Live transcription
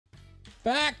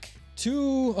Back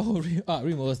to... Oh,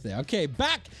 Remo is there. Okay,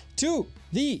 back to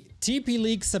the TP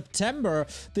League September.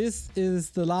 This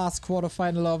is the last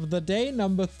quarterfinal of the day,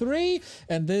 number 3.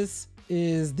 And this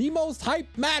is the most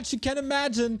hyped match you can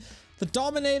imagine. The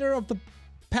dominator of the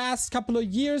past couple of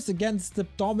years against the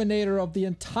dominator of the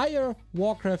entire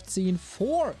Warcraft scene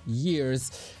for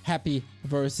years. Happy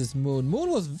versus Moon. Moon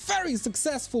was very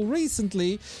successful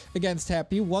recently against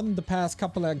Happy, won the past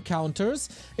couple of encounters.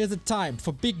 Is it time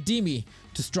for Big Demi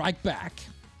to strike back?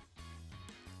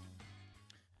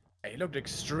 He looked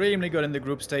extremely good in the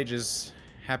group stages.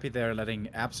 Happy there, letting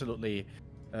absolutely,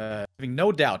 having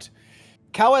no doubt.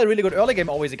 Kawa, a really good early game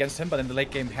always against him, but in the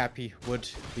late game, Happy would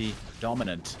be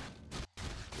dominant.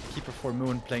 Keeper for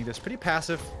Moon playing this pretty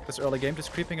passive this early game,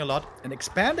 just creeping a lot and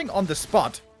expanding on the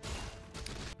spot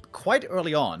quite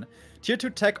early on. Tier 2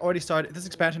 tech already started. If this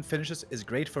expansion finishes, is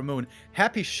great for Moon.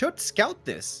 Happy should scout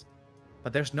this,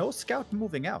 but there's no scout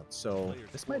moving out, so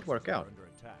this might work out.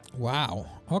 Wow.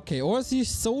 Okay, or is he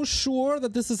so sure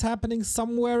that this is happening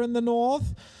somewhere in the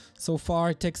north? So far,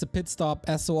 he takes a pit stop,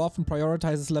 as so often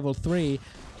prioritizes level 3.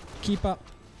 Keeper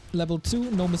level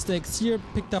 2, no mistakes here.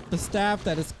 Picked up the staff.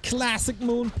 That is classic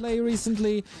Moon play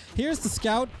recently. Here's the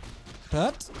scout,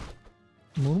 but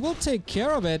Moon will take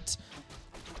care of it.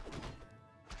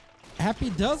 Happy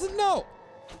doesn't know.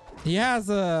 He has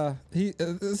a...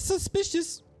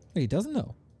 suspicious. He doesn't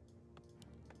know.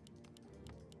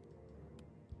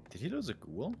 Did he lose a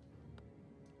ghoul?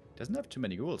 Doesn't have too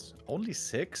many ghouls. Only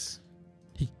 6?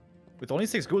 With only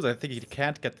 6 ghouls, I think he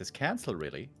can't get this cancel,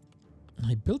 really.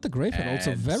 He built the graveyard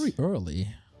also very early.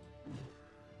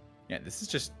 Yeah, this is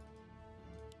just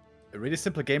a really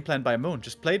simple game plan by Moon.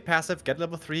 Just play it passive, get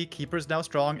level 3, Keeper's now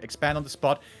strong, expand on the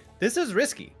spot. This is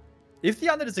risky. If the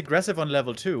Undead is aggressive on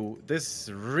level 2, this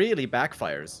really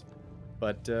backfires.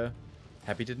 But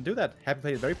Happy didn't do that. Happy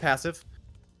played it very passive.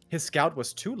 His scout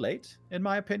was too late, in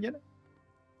my opinion.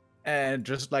 And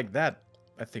just like that,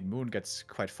 I think Moon gets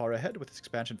quite far ahead with his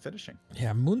expansion finishing.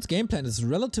 Yeah, Moon's game plan is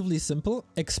relatively simple.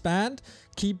 Expand,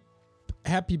 keep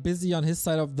Happy busy on his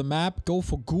side of the map, go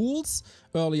for ghouls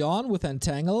early on with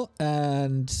Entangle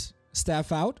and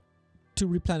Staff out to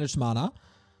replenish mana.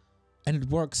 And it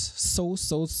works so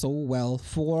well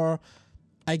for,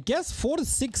 I guess, 4 to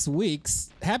 6 weeks.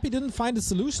 Happy didn't find a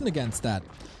solution against that.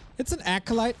 It's an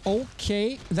Acolyte,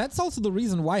 okay. That's also the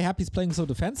reason why Happy's playing so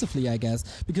defensively, I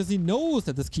guess. Because he knows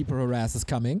that this Keeper Harass is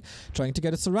coming, trying to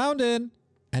get a surround in.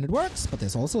 And it works, but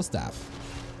there's also Staff.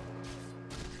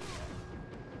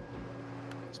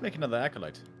 Let's make another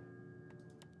Acolyte.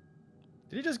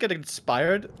 Did he just get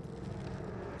inspired?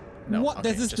 No, what?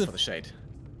 Okay, This is just for the shade.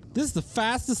 This is the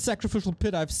fastest sacrificial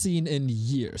pit I've seen in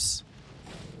years.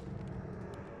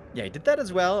 Yeah, he did that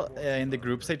as well in the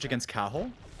group stage against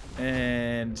Kaho.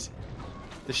 And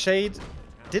the shade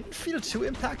didn't feel too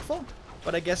impactful,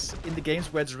 but I guess in the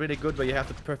games where it's really good, where you have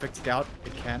the perfect scout,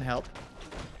 it can help.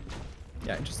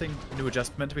 Yeah, interesting new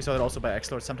adjustment. We saw that also by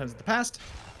X-Lord sometimes in the past.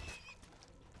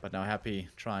 But now Happy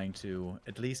trying to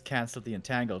at least cancel the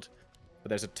Entangled. But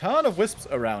there's a ton of Wisps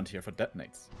around here for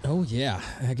detonates. Oh yeah,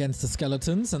 against the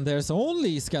skeletons, and there's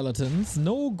only skeletons.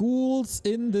 No ghouls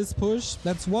in this push.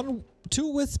 That's 2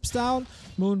 Wisps down.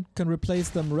 Moon can replace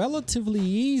them relatively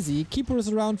easy. Keeper is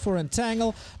around for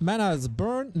Entangle. Mana is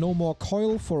burned. No more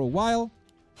coil for a while.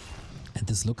 And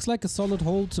this looks like a solid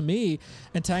hold to me.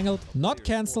 Entangled, not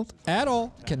cancelled at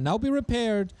all. Can now be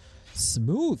repaired.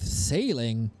 Smooth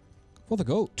sailing for the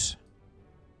goat.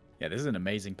 Yeah, this is an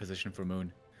amazing position for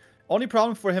Moon. Only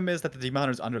problem for him is that the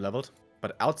Demoner is underleveled.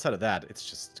 But outside of that, it's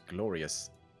just glorious.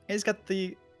 And he's got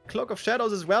the Cloak of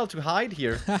Shadows as well to hide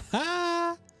here.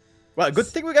 Well, good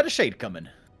thing we got a Shade coming.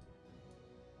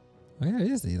 Where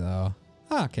is he, though?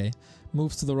 Ah, okay.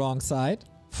 Moves to the wrong side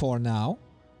for now.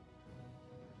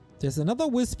 There's another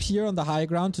Wisp here on the high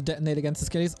ground to detonate against the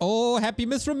Skellies. Oh, Happy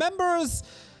misremembers!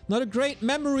 Not a great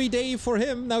memory day for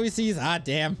him. Now he sees, ah,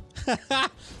 damn.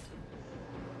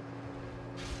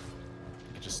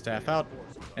 Just staff out.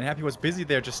 And Happy was busy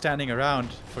there just standing around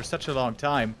for such a long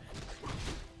time.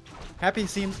 Happy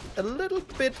seems a little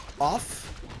bit off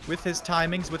with his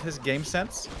timings, with his game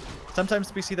sense.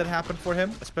 Sometimes we see that happen for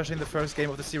him, especially in the first game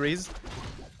of the series.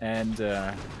 And,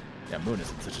 yeah, Moon is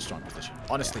in such a strong position.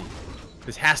 Honestly,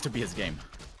 this has to be his game.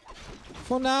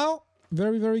 For now,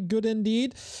 very good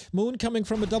indeed. Moon coming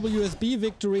from a WSB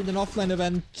victory in an offline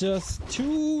event just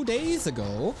 2 days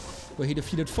ago, where he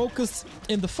defeated Focus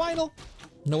in the final.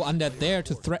 No undead there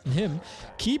to threaten him.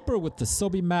 Keeper with the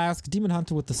Sobi mask, Demon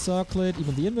Hunter with the circlet,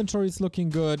 even the inventory is looking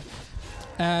good.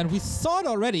 And we saw it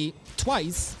already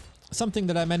twice, something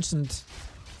that I mentioned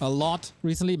a lot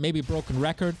recently, maybe broken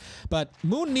record, but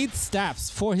Moon needs staffs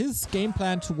for his game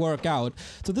plan to work out.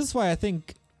 So this is why I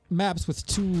think maps with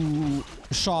 2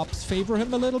 shops favor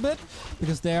him a little bit,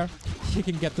 because there he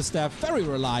can get the staff very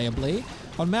reliably.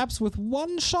 On maps with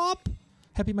 1 shop,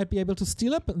 Happy might be able to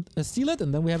steal it,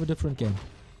 and then we have a different game.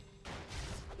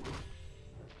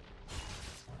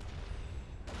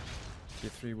 Tier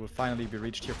 3 will finally be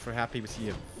reached here for Happy. We see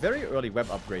a very early web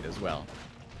upgrade as well.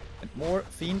 And more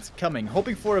Fiends coming,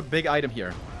 hoping for a big item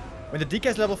here. When the DK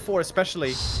is level 4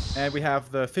 especially, and we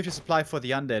have the 50 supply for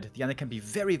the Undead can be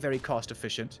very, very cost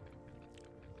efficient.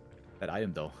 That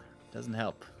item though, doesn't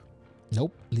help.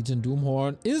 Nope, Legion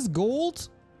Doomhorn is gold.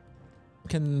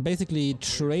 Can basically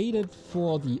trade it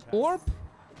for the orb.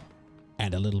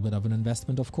 And a little bit of an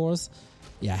investment, of course.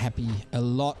 Yeah, Happy a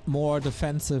lot more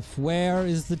defensive. Where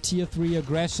is the tier 3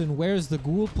 aggression? Where is the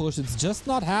ghoul push? It's just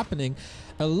not happening.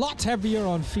 A lot heavier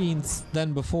on Fiends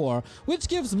than before, which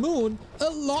gives Moon a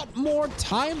lot more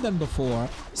time than before.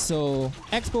 So,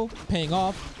 Expo paying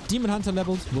off. Demon Hunter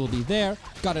levels will be there.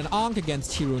 Got an Ankh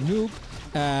against Hero Nuke.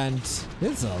 And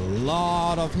there's a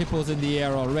lot of hippos in the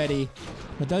air already.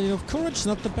 Medallion of Courage,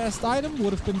 not the best item.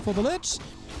 Would have been for the Lich.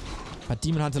 But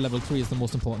Demon Hunter level 3 is the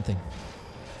most important thing.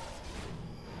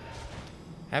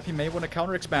 Happy may want to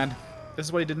counter expand. This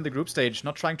is what he did in the group stage.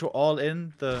 Not trying to all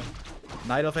in the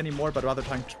Night Elf anymore, but rather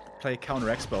trying to play counter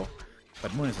expo.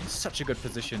 But Moon is in such a good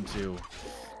position to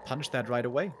punish that right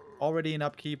away. Already in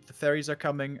upkeep, the fairies are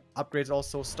coming, upgrades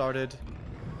also started.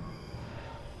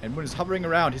 And Moon is hovering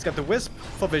around. He's got the Wisp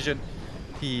for vision.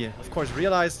 He, of course,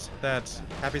 realized that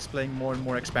Happy's playing more and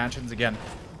more expansions again.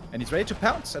 And he's ready to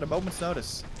pounce at a moment's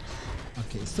notice.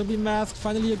 Okay, Sylvie Mask,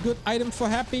 finally a good item for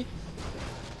Happy.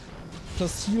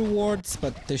 Plus heal wards,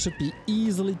 but they should be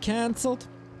easily cancelled.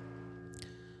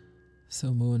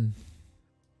 So Moon,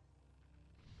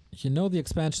 you know the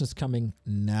expansion is coming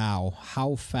now.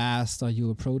 How fast are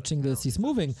you approaching this? He's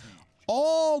moving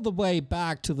all the way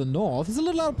back to the north. He's a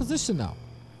little out of position now.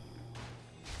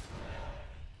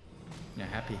 Yeah,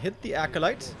 Happy hit the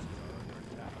Acolyte.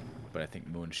 But I think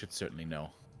Moon should certainly know.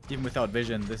 Even without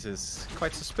vision, this is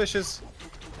quite suspicious.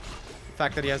 The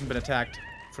fact that he hasn't been attacked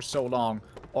for so long.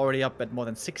 Already up at more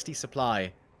than 60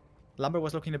 supply. Lumber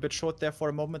was looking a bit short there for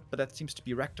a moment, but that seems to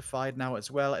be rectified now as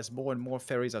well, as more and more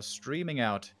fairies are streaming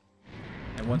out.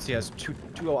 And once he has 2-0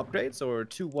 upgrades or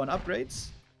 2-1 upgrades,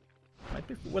 might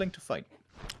be willing to fight.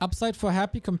 Upside for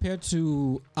Happy compared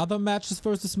to other matches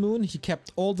versus Moon, he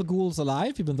kept all the ghouls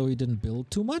alive, even though he didn't build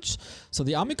too much. So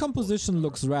the army composition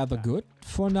looks rather good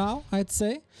for now, I'd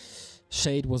say.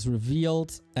 Shade was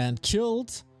revealed and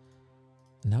killed.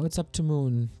 Now it's up to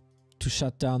Moon to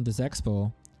shut down this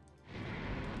expo.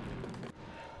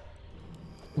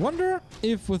 Wonder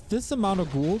if with this amount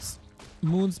of ghouls,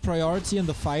 Moon's priority in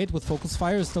the fight with focus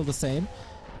fire is still the same.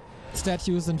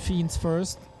 Statues and fiends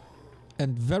first,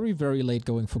 and very, very late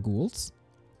going for ghouls.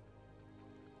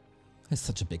 It's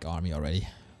such a big army already.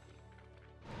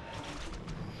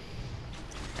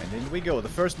 And in we go. The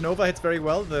first Nova hits very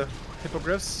well. The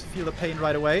Hippogriffs feel the pain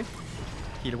right away.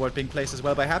 Healer ward being placed as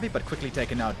well by Happy, but quickly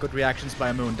taken out. Good reactions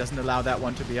by Moon. Doesn't allow that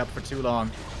one to be up for too long.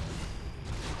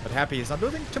 But Happy is not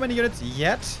losing too many units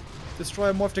yet.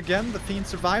 Destroyer morphed again. The Fiend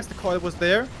survives. The coil was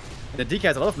there. The DK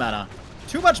has a lot of mana.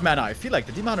 Too much mana. I feel like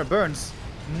the Demon Hunter burns.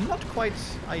 Not quite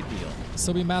ideal.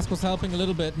 Sobi Mask was helping a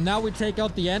little bit. Now we take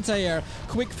out the anti-air.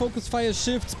 Quick focus fire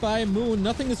shifts by Moon.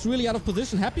 Nothing is really out of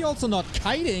position. Happy also not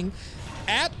kiting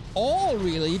at all,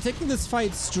 really. Taking this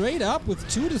fight straight up with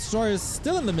 2 destroyers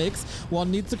still in the mix.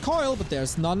 One needs a coil, but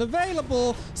there's none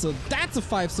available. So that's a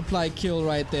 5 supply kill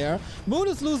right there. Moon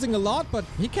is losing a lot, but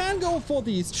he can go for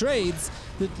these trades.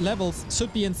 The levels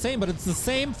should be insane, but it's the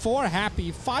same for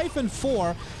Happy. 5 and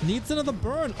 4. Needs another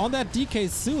burn on that DK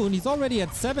soon. He's already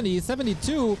at 70,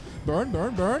 72. Burn,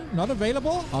 burn, burn. Not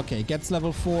available. Okay, gets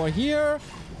level 4 here.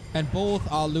 And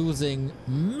both are losing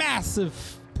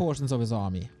massive portions of his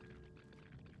army.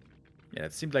 Yeah,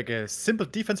 it seemed like a simple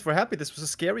defense for Happy. This was a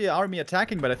scary army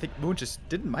attacking, but I think Moon just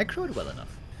didn't micro it well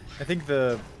enough. I think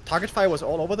the target fire was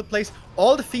all over the place.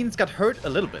 All the Fiends got hurt a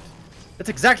little bit. That's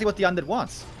exactly what the Undead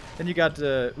wants. Then you got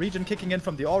Regen kicking in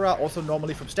from the Aura, also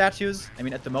normally from statues. I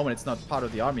mean, at the moment it's not part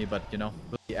of the army, but, you know,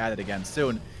 will be added again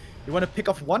soon. You want to pick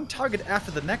off one target after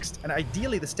the next, and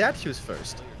ideally the statues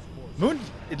first. Moon,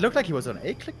 it looked like he was on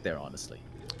A-click there, honestly.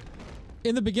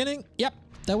 In the beginning, yep,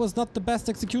 that was not the best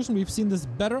execution. We've seen this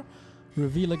better.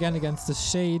 Reveal again against the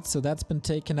Shade, so that's been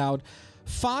taken out.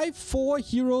 5-4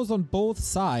 heroes on both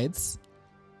sides.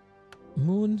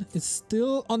 Moon is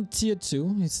still on tier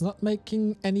 2. He's not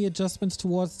making any adjustments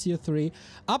towards tier 3.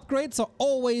 Upgrades are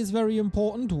always very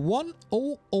important.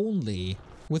 1-0 only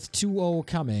with 2-0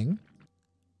 coming.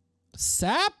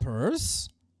 Sappers?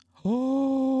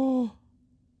 Oh.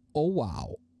 Oh,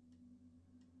 wow.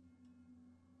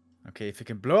 Okay, if he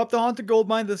can blow up the Haunted Gold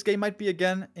Mine, this game might be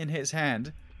again in his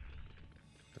hand.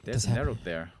 But there's an arrow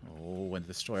there. Oh, and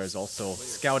the Destroyer is also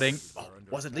scouting. Oh,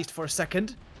 was at least for a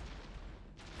second.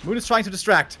 Moon is trying to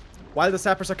distract while the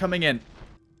Sappers are coming in.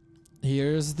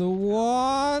 Here's the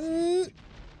one.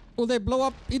 Will they blow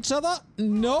up each other?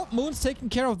 No, Moon's taking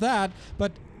care of that,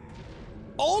 but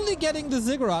only getting the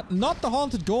Ziggurat, not the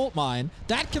Haunted Gold Mine.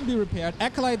 That can be repaired.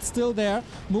 Acolyte's still there.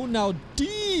 Moon now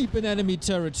deep in enemy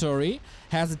territory.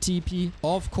 Has a TP,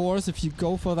 of course. If you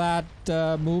go for that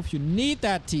move, you need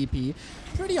that TP.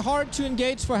 Pretty hard to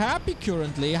engage for Happy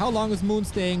currently. How long is Moon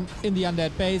staying in the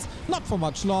undead base? Not for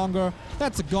much longer.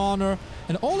 That's a goner.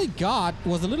 And all he got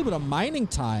was a little bit of mining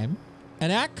time,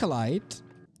 an Acolyte,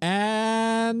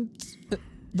 and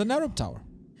the Nerub Tower.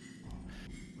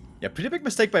 Yeah, pretty big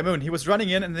mistake by Moon. He was running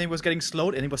in and then he was getting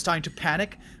slowed and he was starting to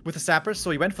panic with the Sappers, so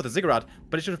he went for the Ziggurat,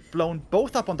 but he should have blown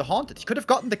both up on the Haunted. He could have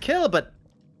gotten the kill, but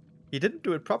he didn't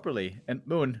do it properly. And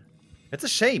Moon, it's a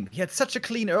shame. He had such a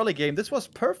clean early game. This was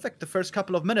perfect the first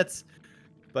couple of minutes,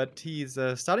 but he's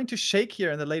starting to shake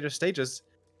here in the later stages.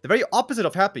 The very opposite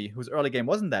of Happy, whose early game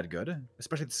wasn't that good,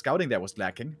 especially the scouting there was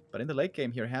lacking. But in the late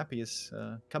game here, Happy is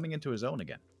coming into his own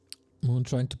again. Moon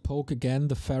trying to poke again.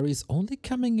 The ferry's only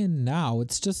coming in now.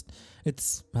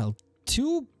 It's, well,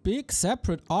 two big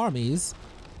separate armies.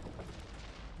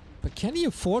 But can he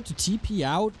afford to TP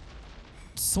out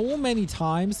so many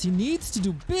times? He needs to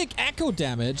do big echo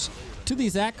damage to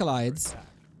these Acolytes.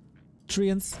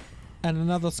 Treants and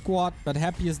another squad, but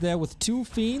Happy is there with two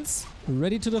Fiends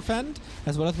ready to defend,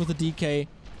 as well as with the DK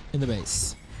in the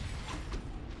base.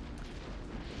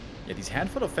 Yeah, these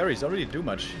handful of ferries don't really do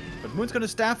much. But Moon's gonna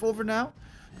staff over now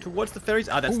towards the ferries.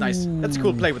 Ah, that's nice. That's a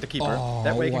cool play with the Keeper.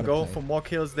 That way he can go for more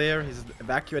kills there. He's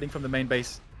evacuating from the main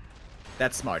base.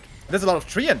 That's smart. There's a lot of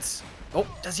Treants. Oh,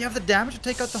 does he have the damage to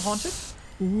take out the Haunted?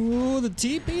 Ooh, the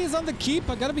TP is on the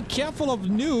Keeper. Gotta be careful of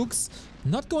nukes.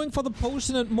 Not going for the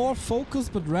potion and more focus,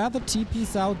 but rather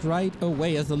TPs out right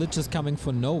away as the Lich is coming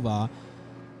for Nova.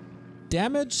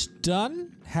 Damage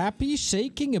done. Happy,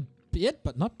 shaking a bit,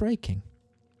 but not breaking.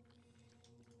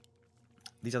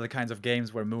 These are the kinds of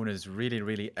games where Moon is really,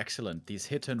 really excellent. These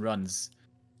hit and runs,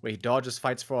 where he dodges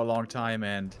fights for a long time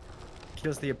and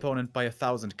kills the opponent by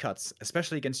 1,000 cuts.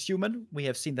 Especially against human. We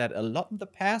have seen that a lot in the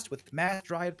past with mass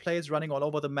Dryad plays running all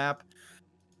over the map.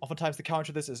 Oftentimes the counter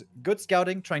to this is good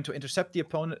scouting, trying to intercept the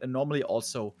opponent, and normally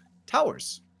also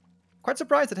towers. Quite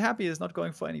surprised that Happy is not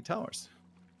going for any towers.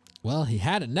 Well, he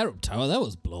had a Nerub Tower that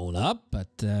was blown up, but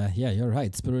yeah, you're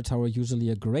right. Spirit Tower usually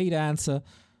a great answer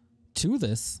to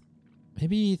this.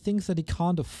 Maybe he thinks that he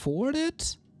can't afford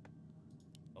it?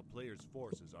 A player's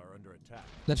forces are under attack.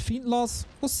 That Fiend loss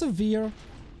was severe.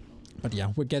 But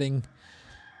yeah, we're getting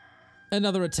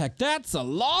another attack. That's a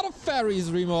lot of ferries,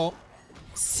 Remo.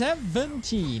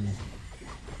 17.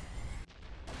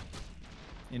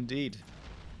 Indeed.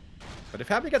 But if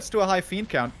Happy gets to a high Fiend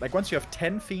count, like once you have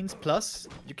 10 Fiends plus,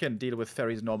 you can deal with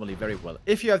ferries normally very well.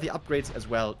 If you have the upgrades as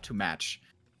well to match.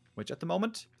 Which at the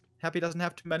moment, Happy doesn't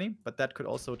have too many, but that could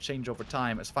also change over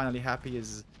time, as finally Happy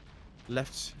is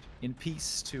left in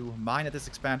peace to mine at this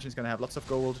expansion. He's going to have lots of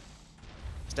gold.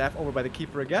 Staff over by the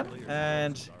Keeper again,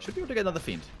 and should be able to get another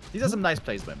Fiend. These are some nice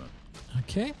plays by Moon.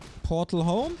 Okay, portal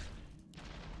home.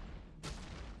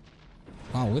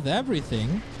 Wow, with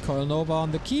everything. Coil Nova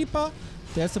on the Keeper.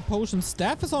 There's a potion.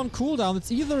 Staff is on cooldown.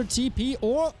 It's either a TP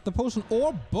or the potion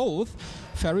or both.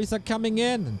 Ferries are coming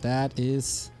in, and that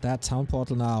is that town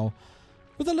portal now.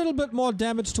 With a little bit more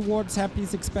damage towards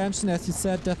Happy's expansion, as you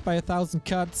said, death by 1,000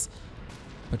 cuts.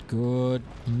 But good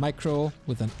micro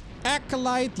with an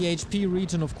Acolyte. The HP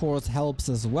region, of course, helps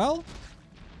as well.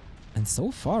 And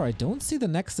so far, I don't see the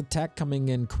next attack coming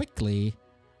in quickly.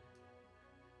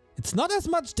 It's not as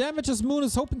much damage as Moon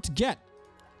is hoping to get.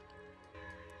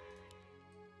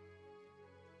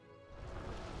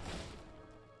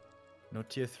 No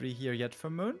tier 3 here yet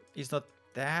for Moon. He's not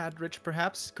that rich,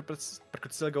 perhaps, but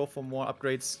could still go for more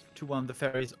upgrades. 2-1 on the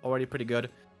ferries, already pretty good.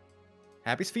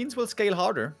 Happy's Fiends will scale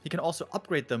harder. He can also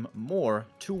upgrade them more.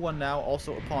 2-1 now,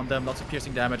 also upon them. Lots of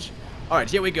piercing damage. Alright,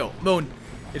 here we go. Moon.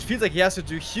 It feels like he has to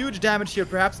do huge damage here,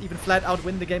 perhaps even flat out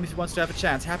win the game if he wants to have a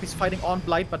chance. Happy's fighting on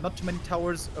Blight, but not too many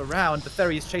towers around. The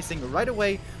ferry is chasing right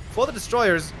away for the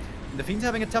Destroyers. And the Fiend's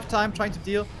having a tough time trying to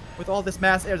deal with all this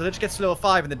mass air. The Lich gets to level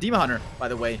 5, and the Demon Hunter, by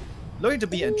the way, looking to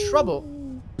be in trouble.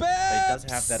 But he does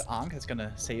have that Ankh that's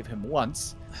gonna save him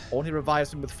once. Only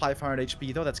revives him with 500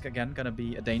 HP though. That's again gonna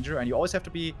be a danger. And you always have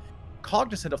to be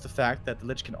cognizant of the fact that the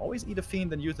Lich can always eat a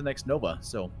Fiend and use the next Nova.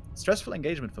 So, stressful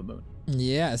engagement for Moon.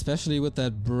 Yeah, especially with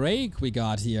that break we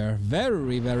got here.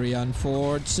 Very, very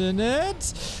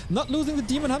unfortunate. Not losing the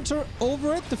Demon Hunter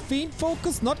over it. The Fiend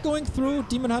focus not going through.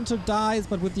 Demon Hunter dies,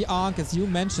 but with the Ankh, as you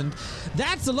mentioned,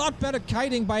 that's a lot better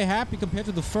kiting by Happy compared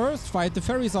to the first fight. The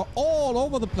fairies are all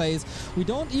over the place. We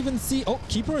don't even see... Oh,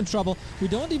 Keeper in trouble. We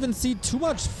don't even see too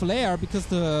much flare because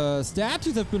the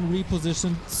statues have been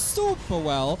repositioned super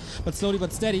well. But slowly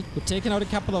but steady, we're taking out a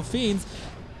couple of Fiends.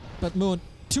 But Moon,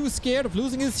 too scared of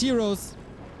losing his heroes.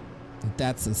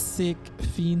 That's a sick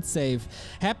Fiend save.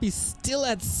 Happy still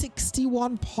at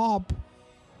 61 pop.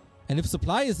 And if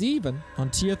supply is even on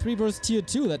tier 3 versus tier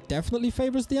 2, that definitely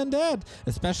favors the undead.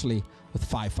 Especially with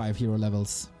 5/5 hero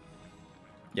levels.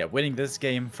 Yeah, winning this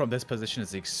game from this position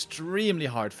is extremely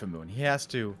hard for Moon. He has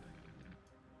to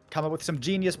come up with some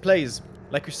genius plays,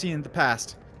 like we've seen in the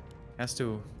past. Has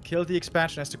to kill the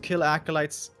expansion, has to kill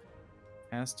Acolytes,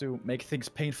 has to make things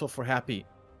painful for Happy.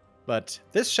 But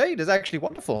this Shade is actually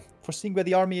wonderful for seeing where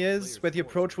the army is, where the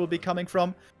approach will be coming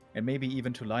from, and maybe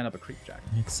even to line up a Creep Jack.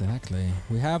 Exactly.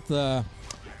 We have the...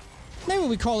 maybe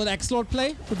we call it X-Lord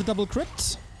play with the double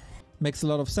crit. Makes a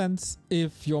lot of sense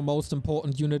if your most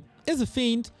important unit is a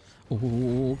Fiend.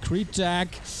 Oh, Creep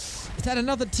Jack. Is that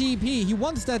another TP? He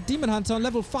wants that Demon Hunter on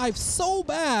level 5 so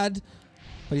bad.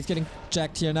 But he's getting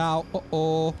jacked here now.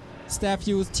 Uh-oh. Staff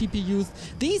use, TP use.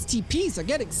 These TPs are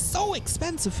getting so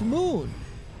expensive for Moon.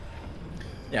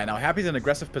 Yeah, now Happy's in an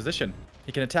aggressive position.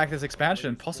 He can attack this expansion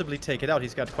and possibly take it out.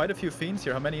 He's got quite a few Fiends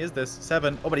here. How many is this?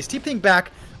 7. Oh, but he's TPing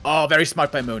back. Oh, very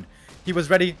smart by Moon. He was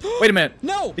ready. Wait a minute.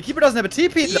 No! The Keeper doesn't have a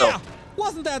TP, though. Yeah!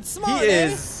 Wasn't that smart, He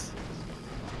is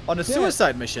on a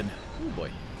suicide mission. Oh, boy.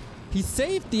 He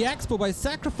saved the Expo by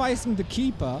sacrificing the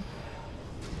Keeper.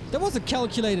 That was a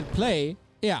calculated play.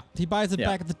 Yeah, he buys it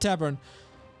back at the tavern.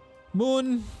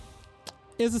 Moon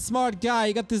is a smart guy.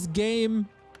 He got this game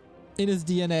in his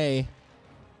DNA.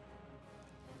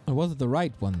 Or was it the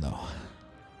right one, though?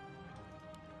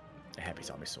 Happy's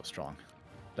army is so strong.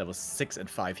 Level 6 and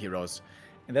 5 heroes.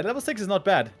 And that level 6 is not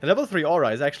bad. The level 3 aura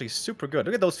is actually super good.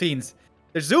 Look at those Fiends.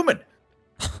 They're zooming.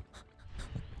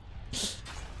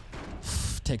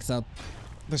 Takes out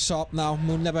the shop now.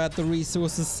 Moon never had the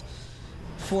resources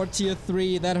for tier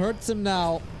 3. That hurts him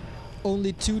now.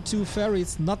 Only 2/2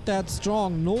 fairies. Not that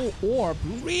strong. No orb.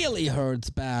 Really hurts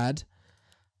bad.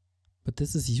 But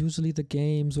this is usually the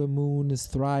games where Moon is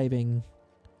thriving.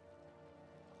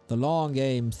 The long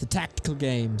games. The tactical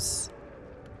games.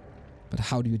 But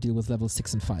how do you deal with level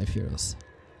 6 and 5 heroes?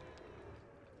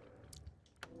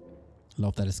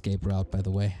 Love that escape route, by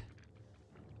the way.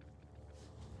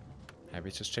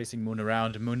 Happy's just chasing Moon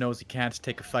around. Moon knows he can't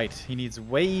take a fight. He needs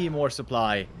way more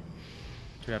supply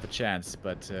to have a chance.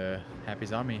 But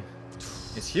Happy's army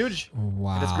is huge.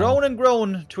 Wow. It has grown and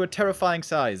grown to a terrifying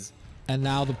size. And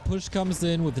now the push comes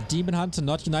in with the Demon Hunter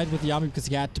not united with the army because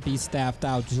he had to be staffed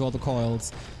out to all the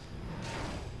coils.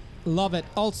 Love it.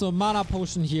 Also, mana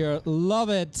potion here. Love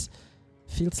it.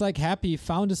 Feels like Happy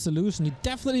found a solution. He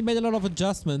definitely made a lot of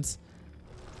adjustments.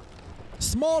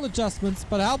 Small adjustments,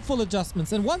 but helpful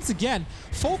adjustments. And once again,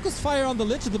 focus fire on the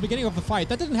Lich at the beginning of the fight.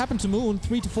 That didn't happen to Moon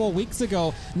 3 to 4 weeks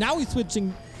ago. Now he's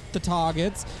switching the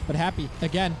targets. But Happy,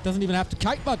 again, doesn't even have to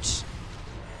kite much.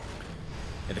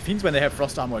 Yeah, the Fiends, when they have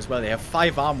Frost Armor as well, they have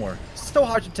 5 armor. So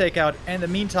hard to take out. And in the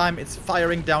meantime, it's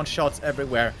firing down shots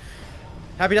everywhere.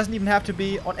 Happy doesn't even have to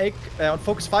be on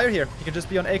focus fire here. He can just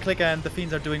be on A-click and the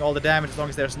Fiends are doing all the damage as long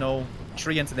as there's no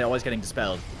treants and they're always getting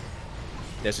dispelled.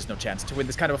 There's just no chance to win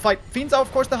this kind of a fight. Fiends are,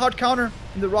 of course, the hard counter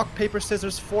in the rock, paper,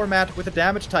 scissors format with the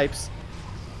damage types.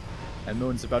 And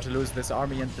Moon's about to lose this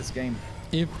army and this game.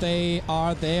 If they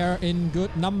are there in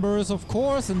good numbers, of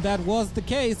course, and that was the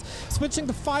case. Switching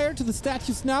the fire to the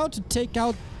statues now to take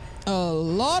out a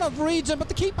lot of region, but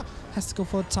the Keeper has to go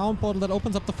for a town portal that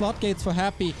opens up the floodgates for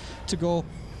Happy to go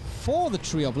for the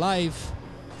Tree of Life.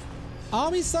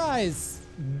 Army size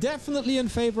definitely in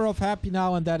favor of Happy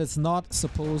now, and that is not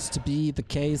supposed to be the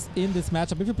case in this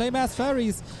matchup. If you play Mass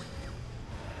Fairies,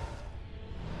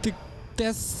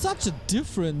 there's such a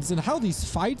difference in how these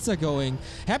fights are going.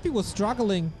 Happy was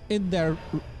struggling in their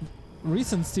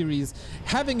recent series,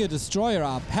 having a Destroyer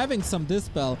up, having some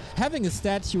Dispel, having a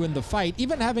statue in the fight,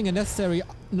 even having a necessary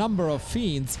number of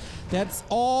Fiends. That's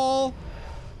all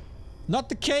not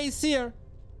the case here.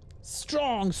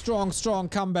 Strong, strong, strong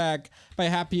comeback by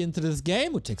Happy into this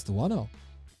game, who takes the 1-0.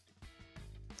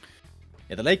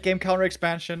 Yeah, the late game counter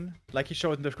expansion, like he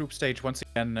showed in the group stage, once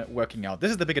again working out. This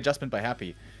is the big adjustment by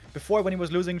Happy. Before, when he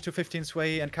was losing to 15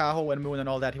 Sway and Kaho and Moon and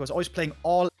all that, he was always playing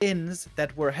all-ins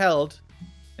that were held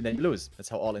and then you lose. That's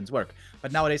how all-ins work.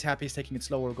 But nowadays, Happy is taking it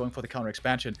slower, going for the counter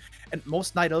expansion. And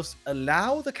most Night Elves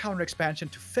allow the counter expansion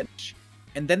to finish.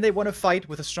 And then they want to fight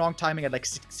with a strong timing at like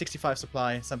 65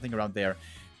 supply, something around there.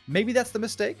 Maybe that's the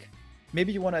mistake.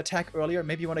 Maybe you want to attack earlier.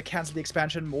 Maybe you want to cancel the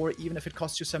expansion more, even if it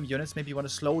costs you some units. Maybe you want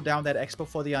to slow down that expo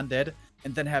for the undead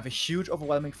and then have a huge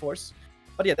overwhelming force.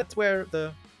 But yeah, that's where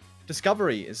the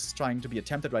discovery is trying to be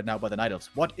attempted right now by the Night Elves.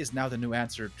 What is now the new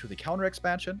answer to the counter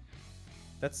expansion?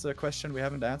 That's a question we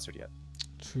haven't answered yet.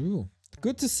 True.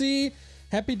 Good to see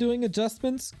Happy doing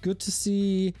adjustments. Good to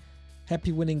see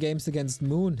Happy winning games against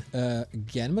Moon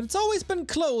again. But it's always been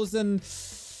close, and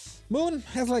Moon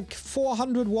has like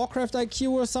 400 Warcraft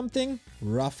IQ or something.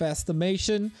 Rough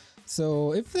estimation.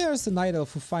 So if there's a Night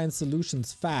Elf who finds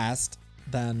solutions fast,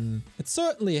 then it's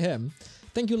certainly him.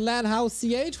 Thank you, Landhouse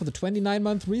CH, for the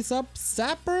 29-month resub.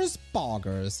 Sappers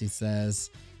Boggers, he says.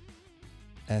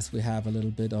 As we have a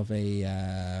little bit of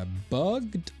a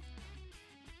bugged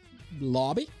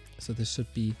lobby. So this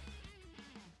should be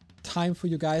time for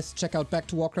you guys to check out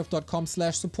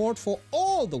backtowarcraft.com/support for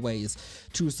all the ways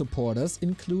to support us,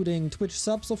 including Twitch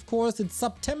subs, of course. In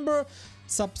September,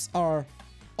 subs are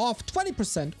off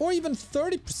 20% or even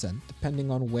 30%, depending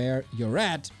on where you're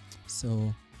at.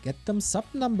 So get them sub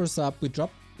numbers up. We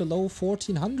dropped below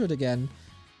 1400 again.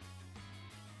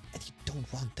 And you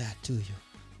don't want that, do you?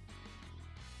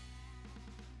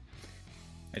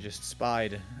 I just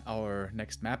spied our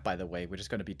next map, by the way, which is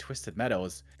going to be Twisted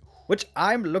Meadows, which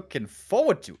I'm looking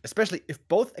forward to, especially if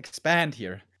both expand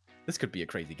here. This could be a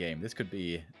crazy game. This could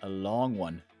be a long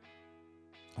one.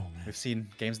 Oh, man. We've seen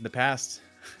games in the past.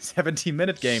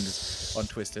 17-minute games on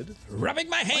Twisted. Rubbing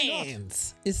my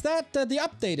hands! Is that the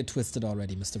updated Twisted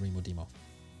already, Mr. Remo Demo?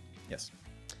 Yes.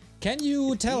 Can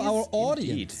you tell our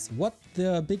audience what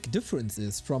the big difference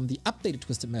is from the updated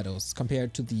Twisted Meadows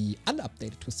compared to the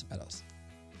unupdated Twisted Meadows?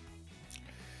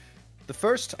 The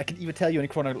first, I can even tell you in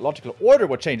chronological order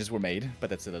what changes were made, but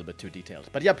that's a little bit too detailed.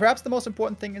 But yeah, perhaps the most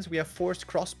important thing is we have forced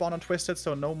cross-spawn on Twisted,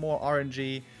 so no more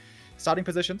RNG starting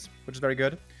positions, which is very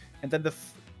good. And then the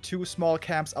two small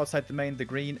camps outside the main, the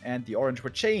green and the orange,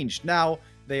 were changed. Now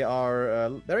they are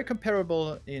very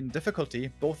comparable in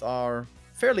difficulty. Both are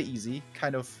fairly easy,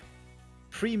 kind of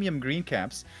premium green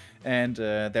camps. And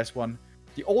there's one.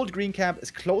 The old green camp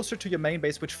is closer to your main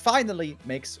base, which finally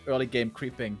makes early game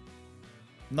creeping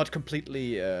not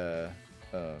completely,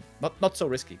 not so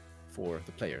risky for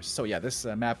the players. So yeah, this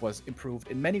map was improved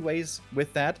in many ways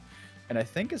with that, and I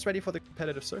think it's ready for the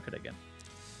competitive circuit again.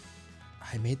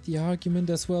 I made the argument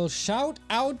as well. Shout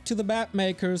out to the map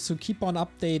makers who keep on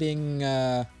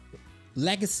updating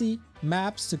legacy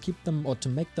maps to keep them, or to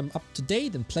make them up to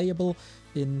date and playable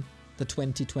in the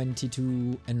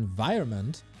 2022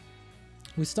 environment.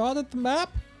 We started the map.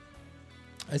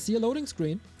 I see a loading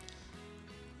screen.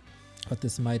 But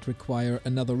this might require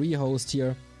another rehost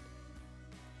here.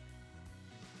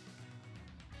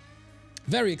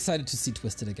 Very excited to see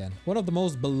Twisted again. One of the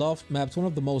most beloved maps, one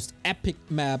of the most epic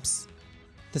maps.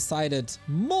 Decided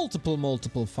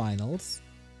multiple finals.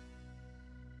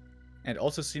 And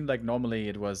also seemed like normally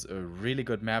it was a really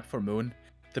good map for Moon.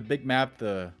 The big map,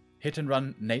 the hit and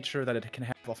run nature that it can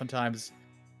have oftentimes,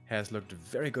 has looked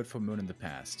very good for Moon in the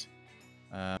past.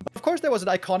 But of course there was an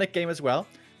iconic game as well.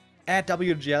 At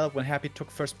WGL, when Happy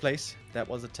took first place, that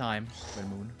was a time when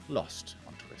Moon lost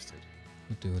on Twisted.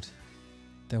 Dude,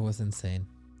 that was insane.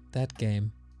 That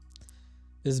game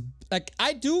is like,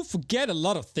 I do forget a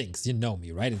lot of things. You know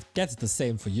me, right? It gets the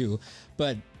same for you,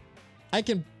 but I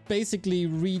can basically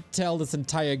retell this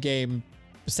entire game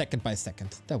second by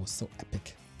second. That was so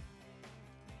epic.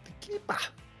 The Keeper.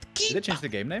 Did they change the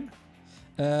game name?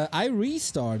 I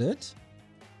restarted.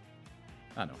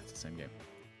 Ah, no, it's the same game.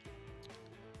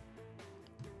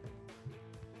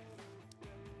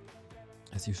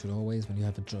 As you should always, when you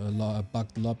have a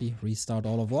bugged lobby, restart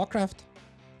all of Warcraft,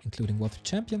 including Warcraft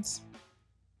Champions.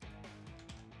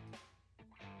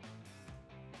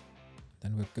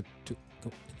 Then we're good to go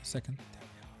in a second. There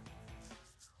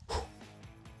we are.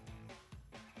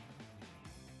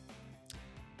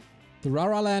 The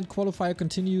Rara Land qualifier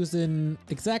continues in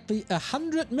exactly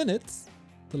 100 minutes.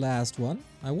 The last one.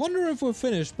 I wonder if we're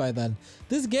finished by then.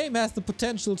 This game has the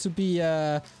potential to be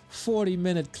a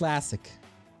 40-minute classic.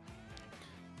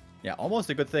 Yeah, almost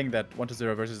a good thing that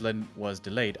 1-0 versus Lin was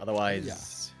delayed.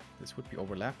 Otherwise, this would be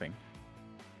overlapping.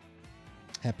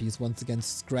 Happy is once again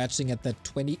scratching at that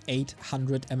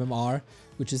 2800 MMR,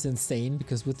 which is insane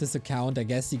because with this account, I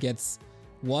guess he gets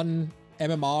 1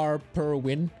 MMR per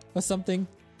win or something.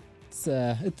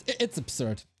 It's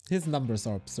absurd. His numbers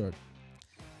are absurd.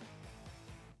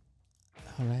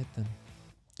 All right, then.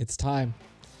 It's time.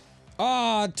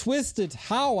 Ah, Twisted,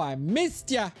 how I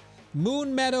missed ya.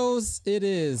 Moon Meadows it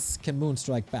is. Can Moon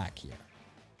strike back here?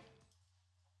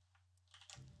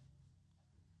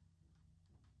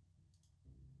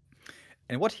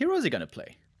 And what hero is he gonna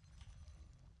play?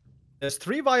 There's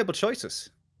 3 viable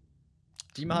choices.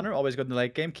 Demon Hunter, always good in the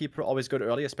late game. Keeper, always good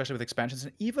early, especially with expansions.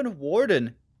 And even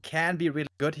Warden can be really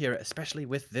good here, especially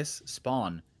with this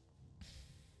spawn.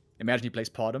 Imagine he plays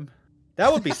Podum.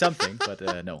 That would be something, but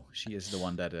no. She is the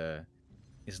one that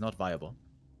is not viable.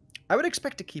 I would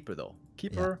expect a Keeper, though.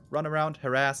 Keeper, run around,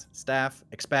 harass, staff,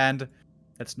 expand.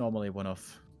 That's normally one of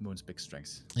Moon's big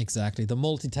strengths. Exactly. The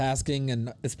multitasking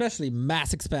and especially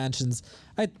mass expansions.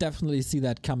 I definitely see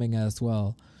that coming as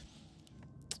well.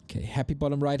 Okay, Happy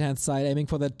bottom right-hand side, aiming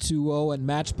for that 2-0 and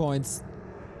match points.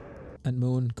 And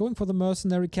Moon going for the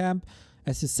mercenary camp.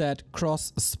 As you said,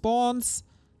 cross spawns.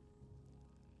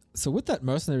 So with that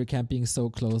mercenary camp being so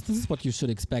close, this is what you should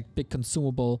expect. Big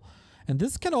consumable. And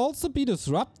this can also be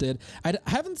disrupted. I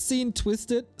haven't seen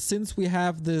Twisted since we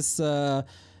have this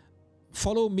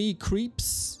follow me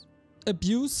creeps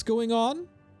abuse going on.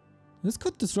 This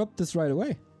could disrupt this right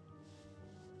away.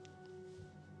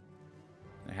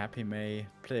 Happy may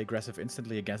play aggressive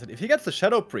instantly against it. If he gets the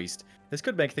Shadow Priest, this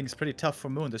could make things pretty tough for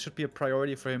Moon. This should be a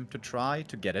priority for him to try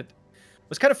to get it. It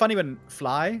was kind of funny when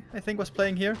Fly, I think, was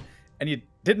playing here. And you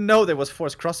didn't know there was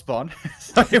forced cross spawn.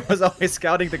 So he was always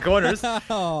scouting the corners.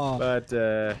 But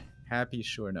Happy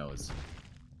sure knows.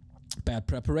 Bad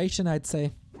preparation, I'd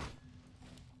say.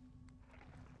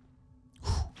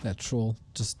 Whew, that troll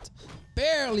just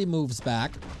barely moves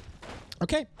back.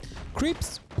 Okay,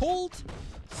 creeps pulled.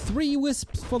 3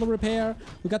 wisps for the repair.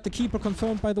 We got the Keeper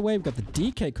confirmed, by the way. We got the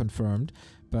DK confirmed.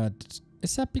 But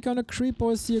is Happy gonna creep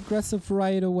or is he aggressive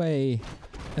right away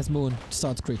as Moon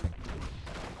starts creeping?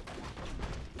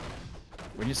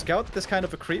 When you scout this kind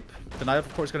of a creep, the Knight,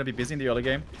 of course, is going to be busy in the early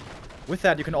game. With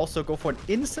that, you can also go for an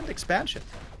instant expansion.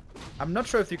 I'm not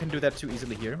sure if you can do that too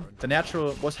easily here. The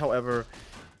natural was, however,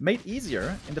 made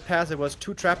easier. In the past, it was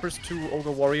 2 Trappers, 2 Ogre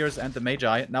Warriors, and the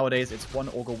Magi. Nowadays, it's 1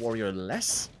 Ogre Warrior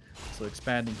less. So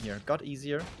expanding here got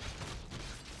easier.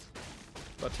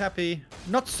 But Happy,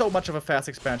 not so much of a fast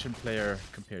expansion player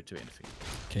compared to Infi.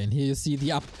 Okay, and here you see the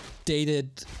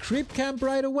updated creep camp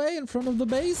right away in front of the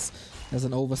base. As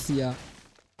an Overseer,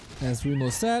 as Remo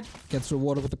said, gets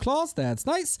rewarded with the claws. That's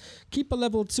nice. Keep a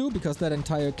level 2 because that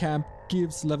entire camp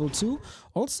gives level 2.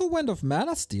 Also went off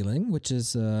mana stealing, which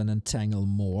is an entangle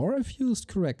more if used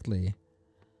correctly.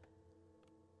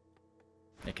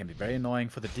 It can be very annoying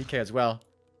for the DK as well.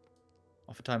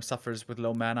 Oftentimes suffers with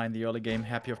low mana in the early game.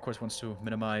 Happy, of course, wants to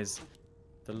minimize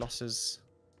the losses.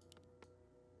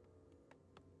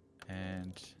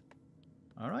 And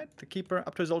alright, the Keeper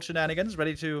up to his old shenanigans,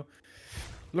 ready to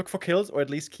look for kills or at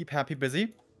least keep Happy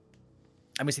busy.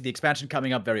 And we see the expansion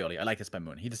coming up very early. I like this by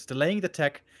Moon. He is delaying the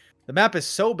tech. The map is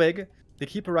so big. The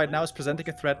Keeper right now is presenting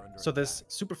a threat. So this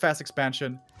super fast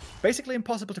expansion, basically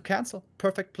impossible to cancel.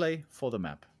 Perfect play for the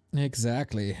map.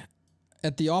 Exactly.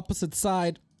 At the opposite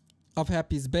side of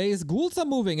Happy's base, ghouls are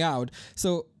moving out.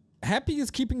 So Happy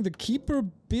is keeping the Keeper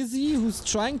busy, who's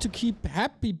trying to keep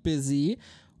Happy busy,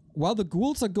 while the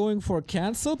ghouls are going for a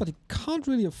cancel, but he can't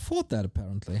really afford that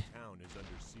apparently.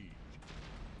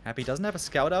 Happy doesn't have a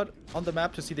scout out on the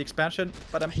map to see the expansion,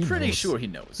 but I'm pretty sure he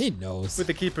knows. He knows. With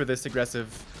the Keeper this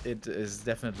aggressive, it is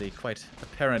definitely quite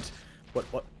apparent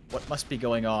what must be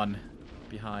going on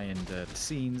behind the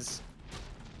scenes.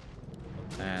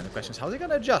 And the question is, how are they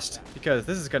going to adjust? Because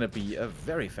this is going to be a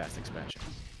very fast expansion.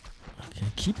 Okay,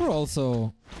 Keeper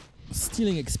also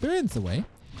stealing experience away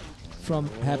from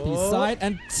Happy's side.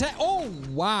 And oh,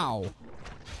 wow.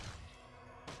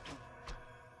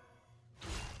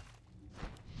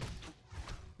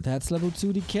 That's level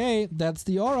 2 decay. That's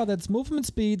the aura. That's movement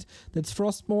speed. That's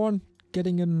Frostborn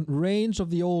getting in range of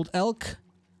the old elk.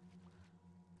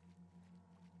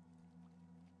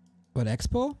 But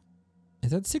Expo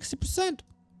is at 60%.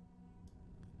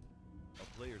 A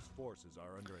player's forces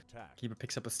are under attack. Keeper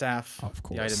picks up a staff. Of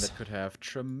course. The item that could have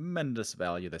tremendous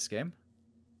value this game.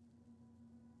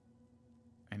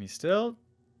 And he's still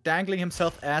dangling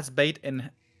himself as bait in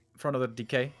front of the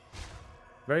decay.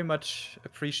 Very much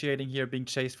appreciating here being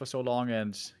chased for so long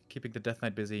and keeping the Death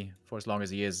Knight busy for as long as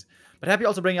he is. But Happy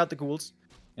also bringing out the ghouls.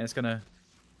 And it's gonna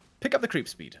pick up the creep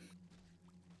speed.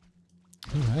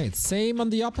 Alright, same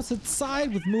on the opposite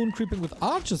side with Moon creeping with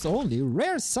archers only.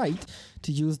 Rare sight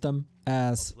to use them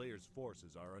as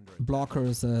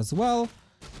blockers as well.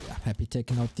 Yeah, Happy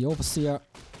taking out the Overseer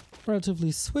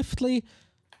relatively swiftly.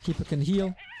 Keeper can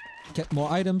heal, get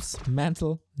more items,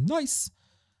 mantle, nice.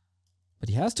 But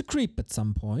he has to creep at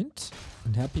some point.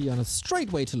 And Happy on a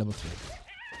straight way to level 3.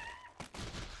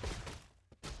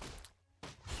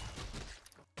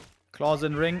 Claws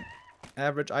in ring.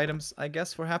 Average items, I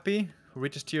guess, for Happy. Who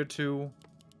reaches tier 2.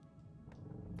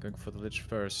 Going for the Lich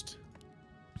first.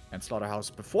 And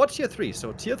Slaughterhouse before tier 3.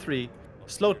 So tier 3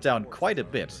 slowed down quite a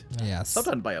bit. Yes. Slowed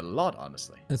down by a lot,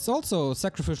 honestly. It's also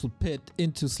Sacrificial Pit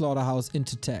into Slaughterhouse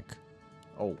into tech.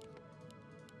 Oh.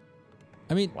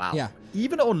 I mean, Wow. yeah.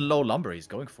 Even on low lumber, he's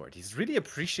going for it. He's really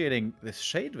appreciating this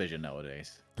shade vision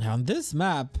nowadays. On this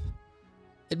map,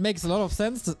 it makes a lot of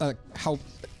sense to, how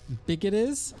big it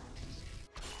is.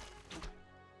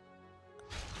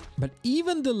 But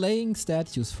even delaying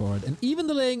statues for it, and even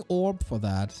delaying orb for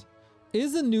that,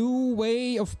 is a new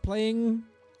way of playing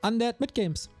undead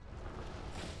mid-games.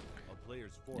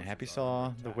 Yeah, Happy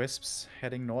saw the Wisps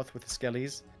heading north with the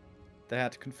Skellies.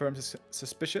 That confirms his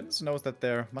suspicions, knows that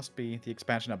there must be the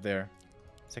expansion up there.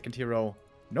 Second hero.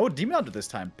 No Demon Hunter this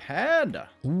time. Panda.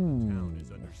 Ooh.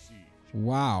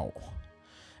 Wow.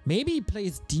 Maybe he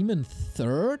plays Demon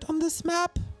third on this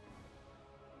map?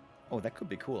 Oh, that could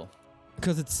be cool.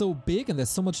 Because it's so big and there's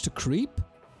so much to creep?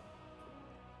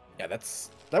 Yeah, that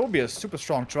would be a super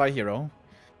strong tri-hero.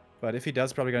 But if he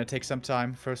does, probably going to take some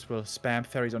time. First, we'll spam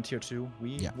fairies on tier 2.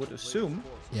 We would assume.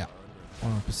 Yeah,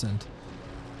 100%.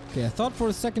 Okay, I thought for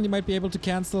a second he might be able to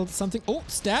cancel something. Oh,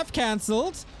 staff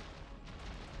cancelled!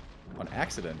 On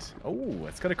accident. Oh,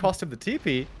 it's going to cost him the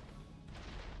TP.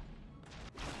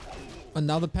 And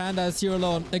now the Panda is here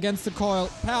alone against the coil.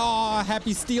 Oh,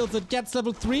 Happy steals it, gets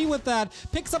level 3 with that.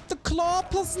 Picks up the claw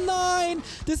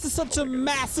 +9. This is such a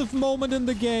massive moment in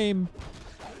the game.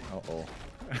 Uh-oh.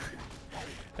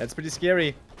 That's pretty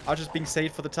scary. Archer's being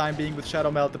saved for the time being with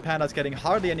Shadow Melt. The Panda's getting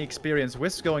hardly any experience.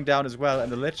 Wisp going down as well. And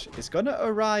the Lich is going to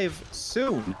arrive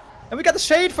soon. And we got the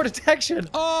Shade for detection.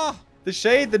 Oh! The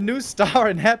Shade, the new star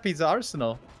in Happy's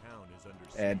arsenal.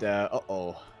 And,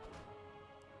 uh-oh.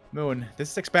 Moon,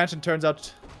 this expansion turns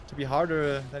out to be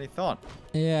harder than he thought.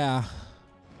 Yeah.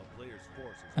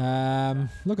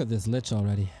 Look at this Lich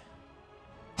already.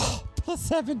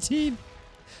 +17.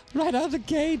 Right out of the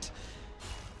gate.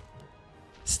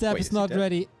 Step Wait, is not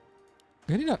ready.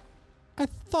 Can he not? I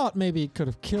thought maybe he could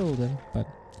have killed him, but...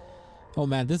 Oh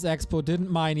man, this expo didn't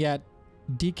mind yet.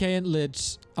 DK and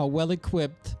Lich are well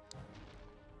equipped.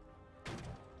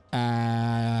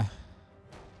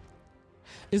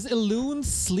 Is Elune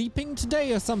sleeping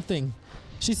today or something?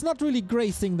 She's not really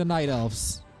gracing the Night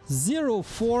Elves.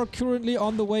 0-4 currently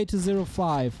on the way to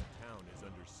 0-5.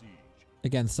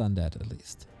 Against Undead, at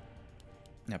least.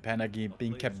 Yeah, Panda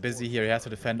being kept busy here. He has to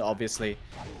defend, obviously.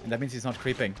 And that means he's not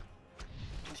creeping.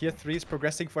 Tier 3 is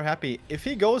progressing for Happy. If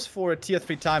he goes for a tier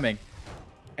 3 timing,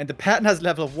 and the Panda has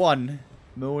level 1,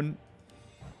 Moon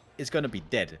is going to be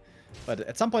dead. But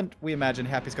at some point, we imagine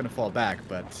Happy's going to fall back.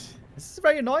 But this is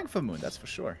very annoying for Moon, that's for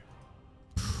sure.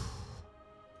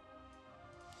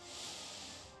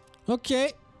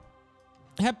 Okay.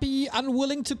 Happy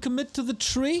unwilling to commit to the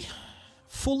tree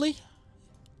fully.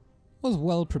 Was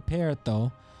well prepared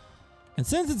though. And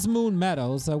since it's Moon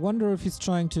Meadows, I wonder if he's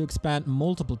trying to expand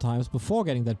multiple times before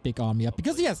getting that big army up.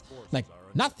 Because he has, like,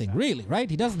 nothing really, right?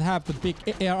 He doesn't have the big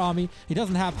air army. He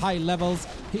doesn't have high levels.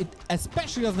 He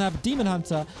especially doesn't have a Demon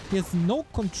Hunter. He has no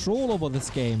control over this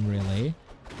game, really.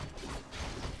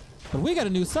 But we got a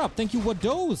new sub. Thank you,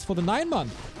 Wados, for the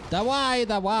 9-month.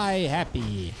 Dawai,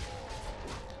 Happy.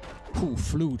 Ooh,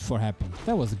 flute for Happy.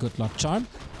 That was a good luck charm.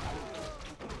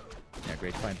 Yeah,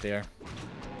 great find there.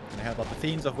 Gonna help out the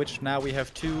Fiends, of which now we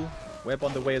have 2. Web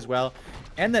on the way as well.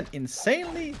 And then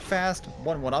insanely fast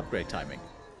 1-1 upgrade timing.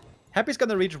 Happy's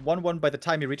gonna reach 1-1 by the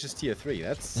time he reaches tier 3.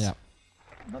 That's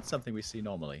not something we see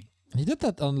normally. He did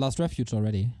that on Last Refuge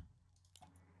already.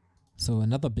 So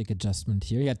another big adjustment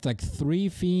here. He had like 3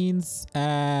 Fiends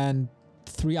and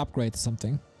 3 upgrades or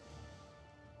something.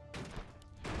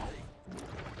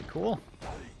 Pretty cool.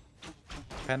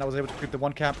 Panda was able to creep the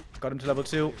 1 cap, got him to level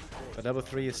 2. But level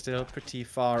 3 is still pretty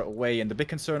far away. And the big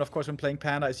concern, of course, when playing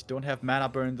Panda is you don't have mana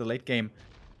burn in the late game.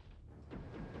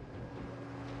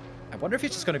 I wonder if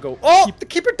he's just gonna go... Oh! The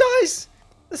Keeper dies!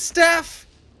 The staff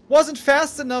wasn't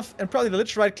fast enough, and probably the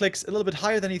Lich right clicks a little bit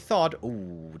higher than he thought.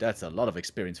 Ooh, that's a lot of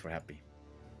experience for Happy.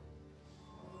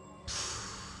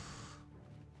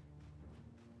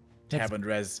 Tavern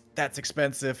res, that's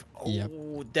expensive.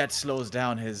 Oh, that slows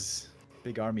down his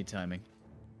big army timing.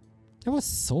 There was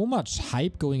so much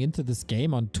hype going into this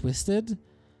game on Twisted.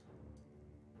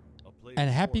 And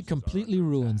Happy completely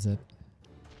ruins it.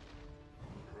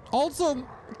 Also,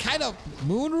 kind of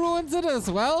Moon ruins it as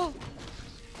well.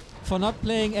 For not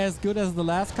playing as good as the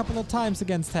last couple of times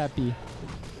against Happy.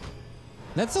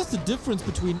 That's just the difference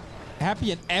between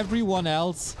Happy and everyone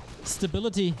else.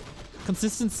 Stability,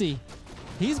 consistency.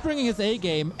 He's bringing his A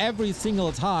game every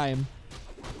single time.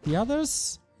 The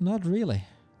others, not really.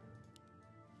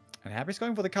 And Happy's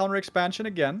going for the counter expansion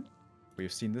again.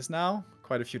 We've seen this now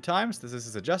quite a few times. This is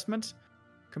his adjustment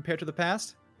compared to the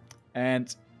past.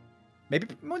 And maybe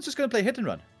Moon's just going to play hit and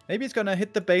run. Maybe he's going to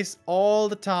hit the base all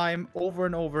the time, over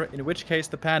and over, in which case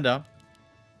the Panda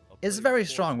is very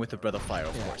strong with the Breath of Fire,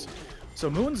 of course. So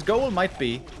Moon's goal might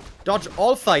be dodge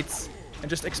all fights and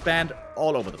just expand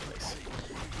all over the place.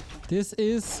 This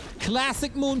is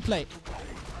classic Moon play.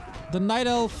 The Night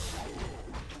Elf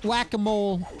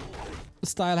whack-a-mole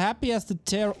style. Happy has to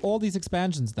tear all these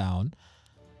expansions down.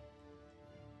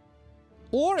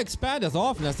 Or expand as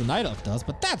often as the Night Elf does,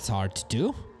 but that's hard to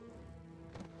do.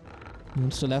 Moon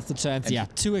still has the chance. Yeah,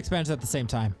 2 expansions at the same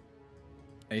time.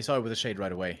 And you saw it with the Shade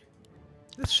right away.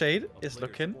 This Shade is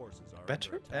looking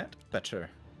better and better.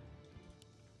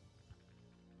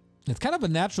 It's kind of a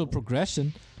natural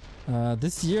progression.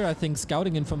 This year, I think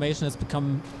scouting information has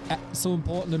become so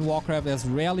important in Warcraft as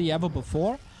rarely ever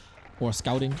before. Or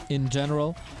scouting in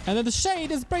general. And then the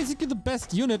Shade is basically the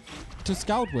best unit to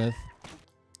scout with.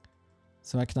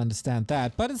 So I can understand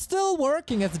that. But it's still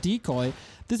working as a decoy.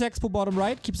 This Expo bottom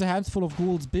right keeps a handful of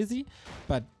ghouls busy.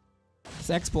 But this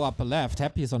Expo upper left,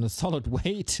 Happy is on a solid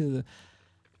way to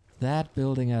that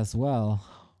building as well.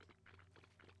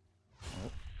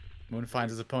 Oh. Moon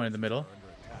finds his opponent in the middle.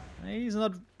 He's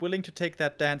not willing to take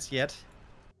that dance yet.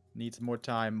 Needs more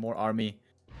time, more army.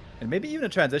 And maybe even a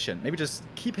transition. Maybe just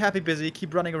keep Happy busy,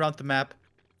 keep running around the map.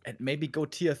 And maybe go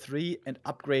tier 3 and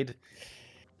upgrade,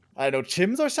 I don't know,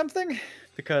 Chims or something?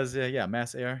 Because, yeah,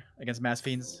 Mass Air against Mass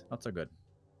Fiends, not so good.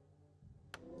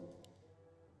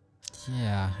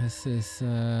 Yeah, this is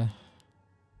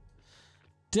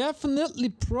definitely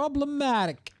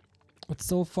problematic. But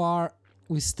so far,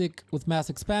 we stick with mass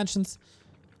expansions.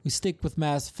 We stick with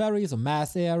mass ferries or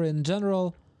mass air in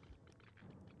general.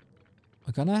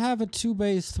 We're gonna have a 2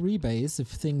 base, 3 base if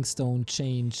things don't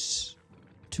change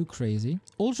too crazy.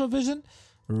 Ultra Vision,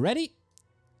 ready.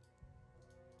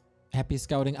 Happy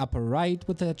scouting upper right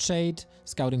with that Shade.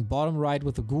 Scouting bottom right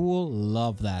with the Ghoul.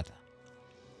 Love that.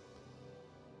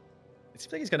 It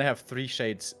seems like he's gonna have 3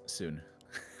 Shades soon.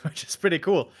 Which is pretty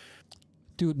cool.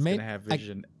 Dude, he's gonna have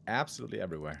vision absolutely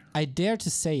everywhere. I dare to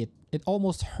say it. It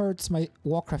almost hurts my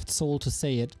Warcraft soul to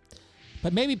say it.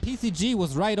 But maybe PCG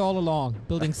was right all along,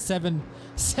 building 7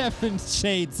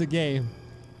 Shades a game.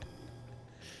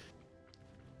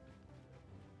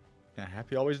 Yeah,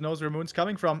 Happy always knows where Moon's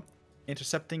coming from.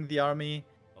 Intercepting the army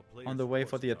on the way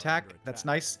for the attack. That's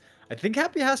nice. I think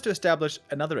Happy has to establish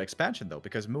another expansion, though,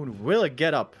 because Moon will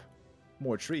get up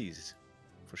more trees.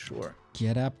 For sure.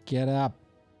 Get up, get up.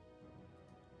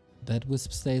 That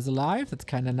Wisp stays alive. That's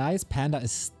kind of nice. Panda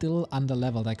is still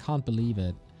under-leveled. I can't believe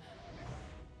it.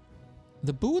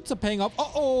 The boots are paying off.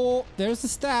 Uh-oh! There's the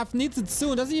staff. Needs it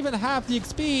soon. Doesn't even have the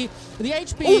XP. The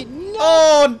HP. No!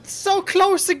 Oh, so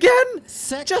close again!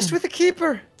 Second. Just with the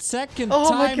keeper. Second oh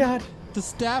time my God. The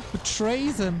staff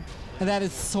betrays him. And that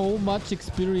is so much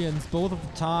experience both of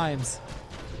the times.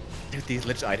 Dude, these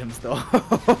lich items, though.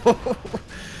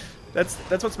 That's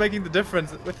what's making the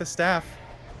difference with the staff.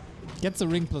 Gets a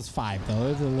ring +5 though.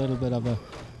 It's a little bit of a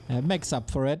makes up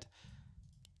for it.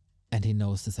 And he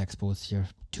knows this Expo is here.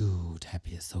 Dude,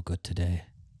 Happy is so good today.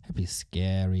 Happy's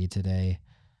scary today.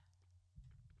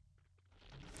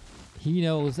 He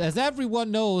knows, as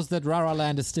everyone knows, that Rara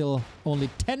Land is still only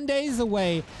 10 days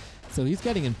away. So he's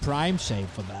getting in prime shape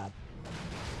for that.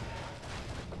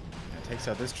 Yeah, takes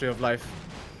out this Tree of Life.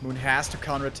 Moon has to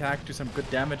counterattack, do some good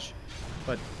damage.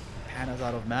 But Panna's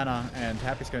out of mana, and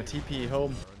Happy's going to TP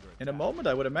home in a moment,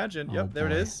 I would imagine. Oh, yep, there it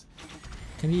boy. is.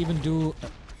 Can he even do...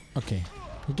 okay.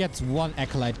 He gets 1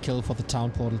 Acolyte kill for the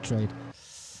Town Portal trade.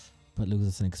 But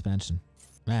loses an expansion.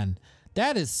 Man,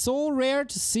 that is so rare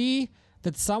to see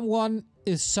that someone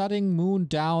is shutting Moon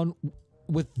down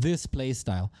with this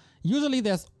playstyle. Usually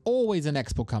there's always an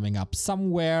Expo coming up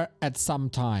somewhere at some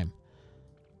time.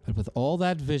 But with all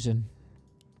that vision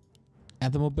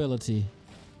and the mobility,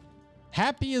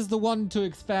 Happy is the one to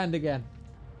expand again.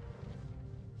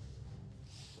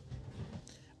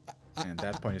 And at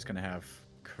that point, he's going to have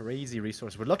crazy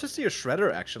resources. Would love to see a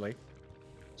Shredder, actually,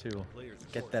 to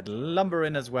get that lumber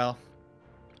in as well.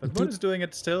 But Moon is doing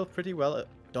it still pretty well,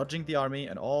 dodging the army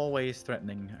and always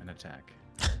threatening an attack.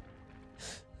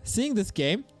 Seeing this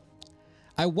game,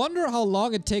 I wonder how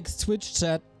long it takes Twitch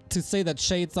chat to say that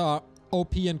Shades are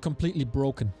OP and completely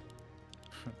broken.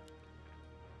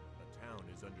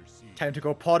 Time to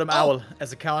go Pot Owl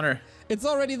as a counter. It's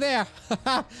already there.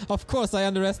 Of course, I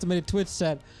underestimated Twitch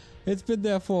chat. It's been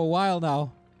there for a while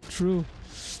now. True.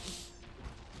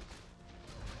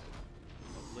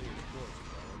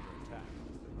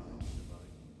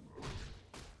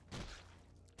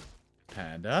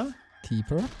 Panda.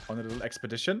 Keeper. On a little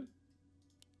expedition.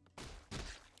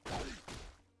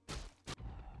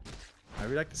 I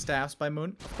really like the staffs by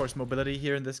Moon. Of course, mobility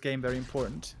here in this game, very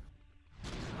important.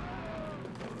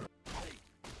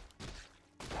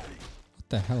 What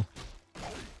the hell?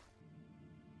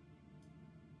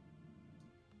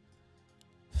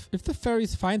 If the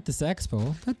fairies find this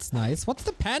expo, that's nice. What's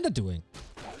the panda doing?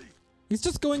 He's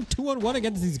just going 2-on-1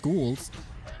 against these ghouls.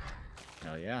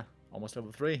 Oh yeah, almost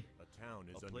level 3. A town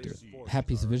is under siege.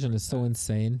 Happy's vision is so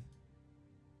insane.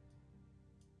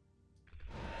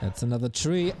 That's another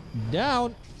tree.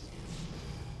 Down!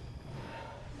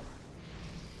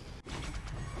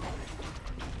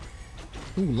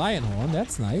 Ooh, lion horn.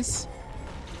 That's nice.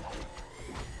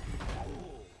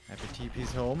 Happy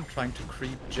TP's home, trying to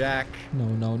creep Jack. No,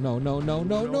 no, no, no, no,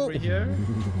 no, no. Over here.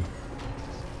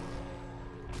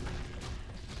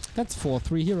 That's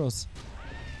 3 heroes.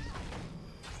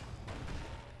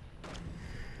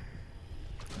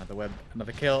 Another web,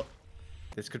 another kill.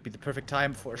 This could be the perfect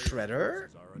time for a shredder.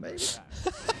 Maybe.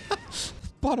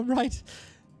 Bottom right.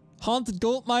 Haunted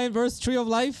gold mine versus Tree of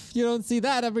Life. You don't see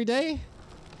that every day.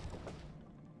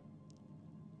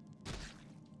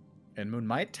 And Moon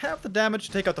might have the damage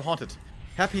to take out the Haunted.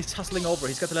 Happy's hustling over.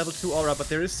 He's got the level 2 aura, but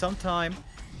there is some time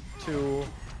to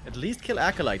at least kill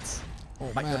Acolytes.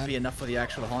 Oh, Might not be enough for the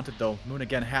actual Haunted, though. Moon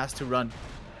again has to run.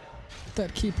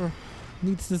 That keeper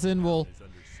needs this invul.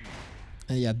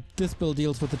 Yeah, this build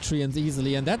deals with the treants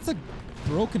easily, and that's a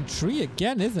broken tree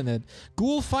again, isn't it?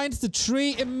 Ghoul finds the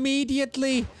tree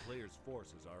immediately.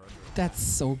 That's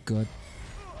so good.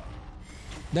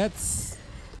 That's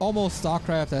almost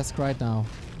StarCraft-esque right now.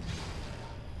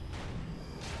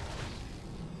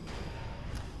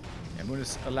 And Moon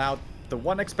is allowed the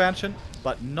 1 expansion,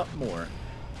 but not more.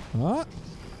 What?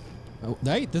 Oh,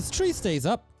 hey, this tree stays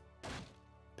up.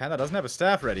 Panda doesn't have a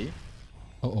staff ready.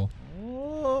 Uh-oh.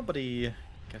 Oh, but he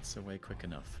gets away quick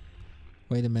enough.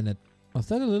 Wait a minute. Was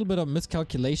that a little bit of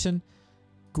miscalculation?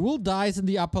 Ghoul dies in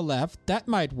the upper left. That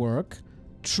might work.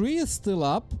 Tree is still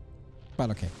up. But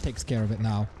okay, takes care of it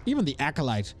now. Even the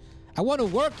Acolyte. I want to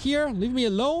work here. Leave me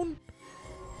alone.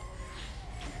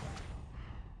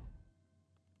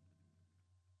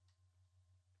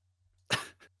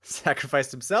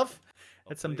 Sacrificed himself.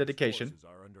 That's some dedication.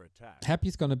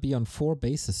 Happy's gonna be on 4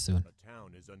 bases soon. A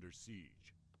town is under siege.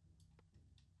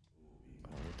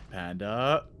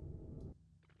 Panda.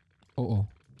 Uh-oh.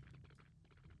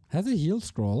 Has a heal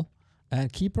scroll.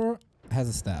 And Keeper has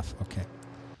a staff. Okay.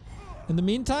 In the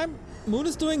meantime, Moon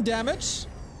is doing damage.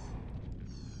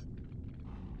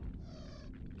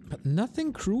 But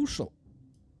nothing crucial.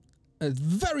 It's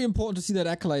very important to see that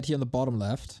Acolyte here on the bottom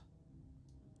left.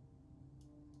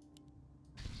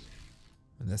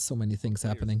 And there's so many things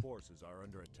happening. Forces are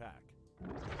under attack.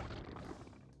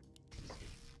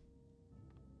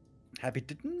 Happy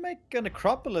didn't make an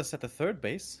Acropolis at the 3rd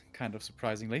base, kind of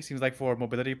surprisingly. Seems like for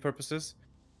mobility purposes,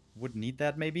 would need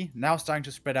that maybe. Now starting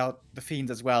to spread out the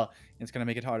Fiends as well, and it's going to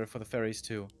make it harder for the Fairies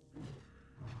to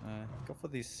go for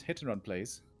these hit-and-run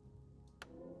plays.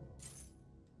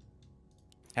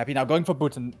 Happy now going for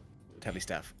Boots and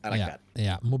Telestaff. I like that.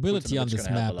 Yeah, mobility on this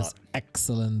map is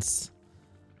excellence.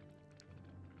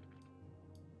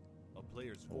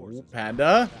 Oh,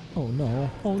 Panda. Oh no.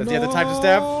 Oh Does no. he have the time to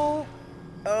stab?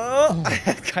 Oh,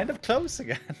 kind of close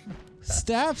again.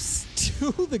 Stabs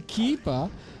to the Keeper.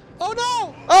 Oh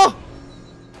no! Oh!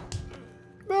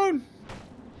 Moon!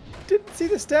 Didn't see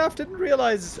the staff, didn't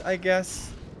realize, I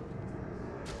guess.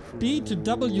 B to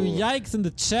W, yikes in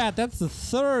the chat. That's the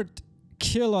 3rd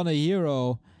kill on a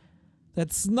hero.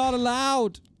 That's not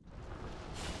allowed.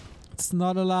 It's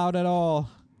not allowed at all.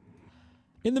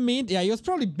 In the meantime, yeah, he was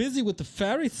probably busy with the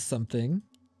fairies or something.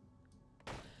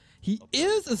 He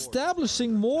is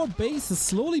establishing more bases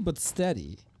slowly but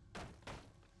steady.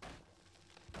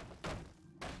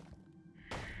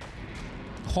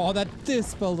 Oh, that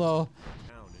dispel though.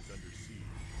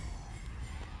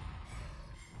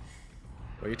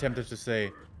 Were you tempted to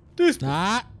say, this?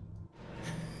 Ah!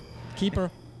 Keeper.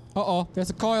 Uh-oh,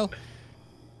 there's a coil.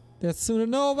 There's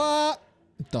Sunanova.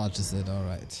 Dodges it,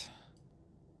 alright.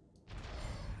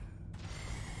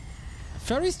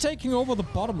 Fairy's taking over the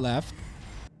bottom left.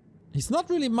 He's not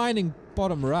really mining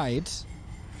bottom right.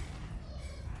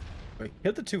 We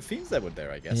hit the 2 Fiends that were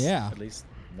there, I guess. Yeah. At least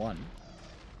 1.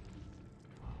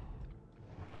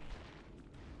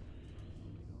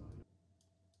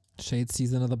 Shade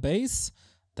sees another base.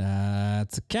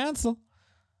 That's a cancel.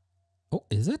 Oh,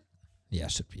 is it? Yeah,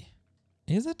 should be.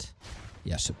 Is it?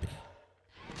 Yeah, should be.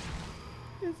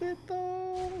 Is it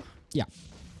though? Yeah.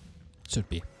 Should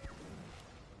be.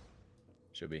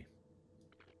 Should be.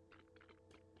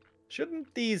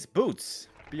 Shouldn't these boots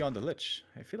be on the Lich.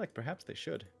 I feel like perhaps they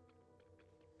should.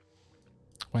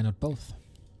 Why not both?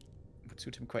 Would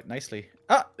suit him quite nicely.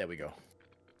 Ah, there we go.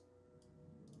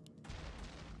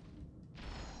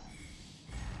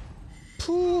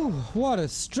 Phew, what a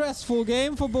stressful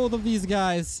game for both of these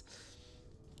guys.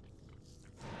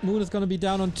 Moon is gonna be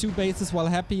down on 2 bases while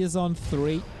Happy is on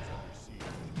 3.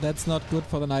 That's not good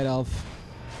for the Night Elf.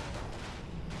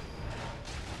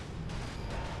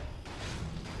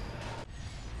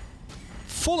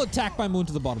 Full attack by Moon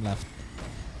to the bottom left.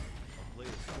 A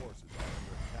player's forces are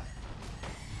under attack.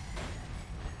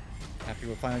 Happy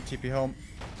will finally TP home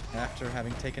after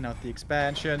having taken out the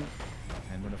expansion.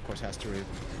 And Moon, of course, has to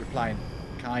reply in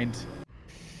kind.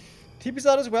 TP's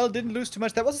out as well, didn't lose too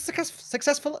much. That was a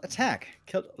successful attack.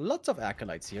 Killed lots of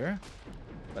acolytes here.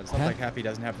 But it's not like Happy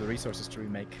doesn't have the resources to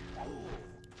remake.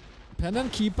 Panda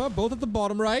and Keeper, both at the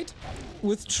bottom right.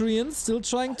 With Treant still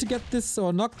trying to get this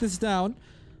or knock this down.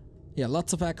 Yeah,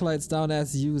 lots of acolytes down,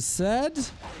 as you said.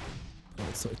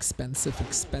 Also expensive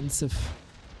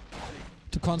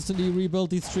to constantly rebuild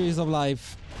these trees of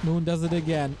life. Moon does it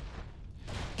again.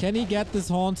 Can he get this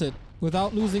haunted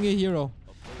without losing a hero?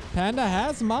 Panda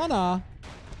has mana.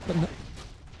 But no.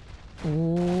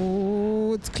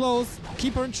 Oh, it's close.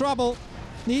 Keeper in trouble.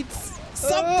 Needs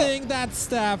something. That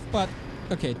staff, but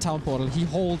okay, Town Portal. He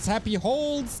holds. Happy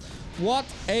holds. What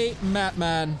a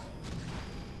madman.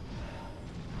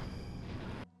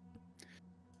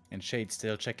 And Shade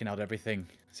still checking out everything.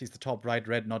 Sees the top right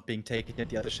red not being taken yet.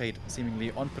 The other Shade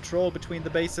seemingly on patrol between the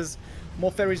bases.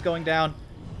 More ferries going down.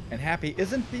 And Happy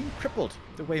isn't being crippled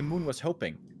the way Moon was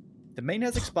hoping. The main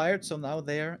has expired, so now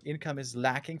their income is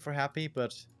lacking for Happy,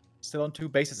 but still on 2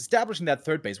 bases. Establishing that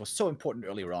 3rd base was so important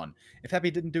earlier on. If Happy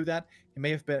didn't do that, he may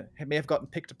have gotten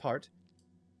picked apart.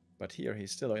 But here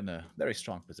he's still in a very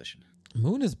strong position.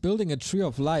 Moon is building a Tree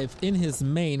of Life in his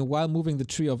main while moving the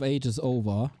Tree of Ages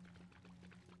over.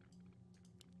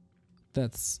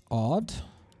 That's odd.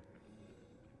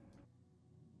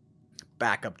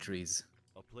 Backup trees.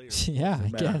 A player's Yeah,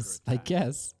 forces are I under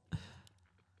guess.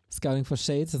 Scouting for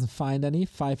shades, doesn't find any.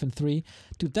 5 and 3.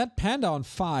 Dude, that Panda on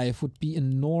 5 would be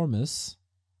enormous.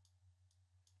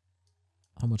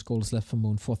 How much gold is left for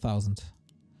Moon? 4,000.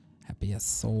 Happy has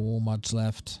so much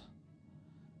left.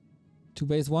 2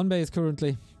 base, 1 base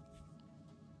currently.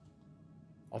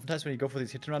 Oftentimes when you go for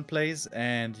these hit and run plays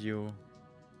and you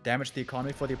damage the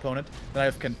economy for the opponent,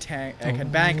 then I can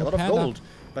bank a lot of Panda. gold.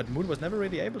 But Moon was never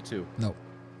really able to. No,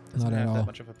 Doesn't not at have all. that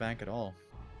much of a bank at all.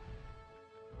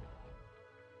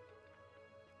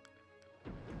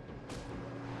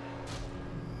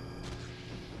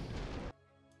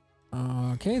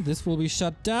 Okay, this will be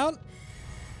shut down.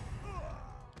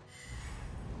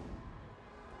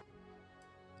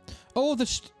 Oh,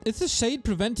 is the shade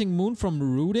preventing Moon from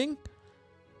rooting?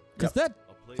 Because that...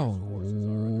 A player's Oh, forces are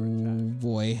under attack.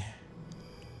 boy.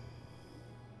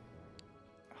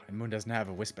 And Moon doesn't have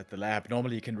a wisp at the lab.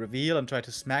 Normally you can reveal and try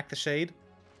to smack the shade.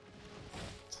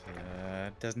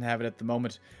 Doesn't have it at the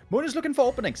moment. Moon is looking for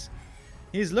openings.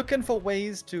 He's looking for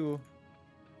ways to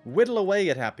whittle away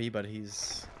at Happy, but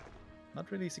he's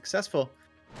not really successful.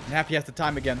 And Happy has the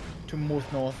time again to move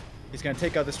north. He's going to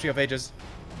take out this Tree of Ages.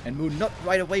 And Moon not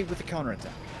right away with the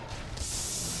counterattack.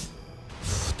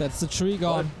 That's the tree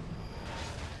gone.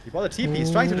 He bought a TP.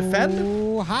 He's trying to defend.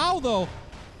 Oh, how though?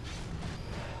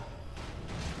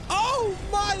 Oh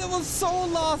my, that was so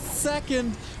last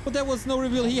second. But there was no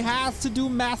reveal. He has to do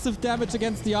massive damage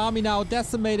against the army now.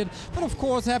 Decimated. But of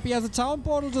course, Happy as a town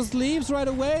portal just leaves right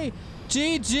away.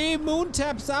 GG, Moon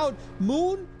taps out.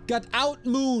 Moon got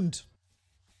out-mooned.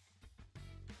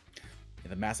 Yeah,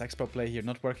 the mass expo play here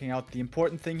not working out. The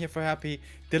important thing here for Happy,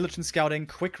 diligent scouting,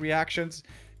 quick reactions,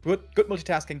 good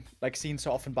multitasking, like seen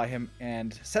so often by him,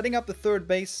 and setting up the 3rd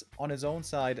base on his own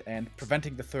side and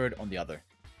preventing the 3rd on the other.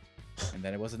 And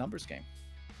then it was a numbers game.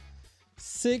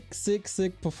 Sick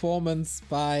performance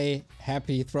by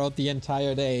Happy throughout the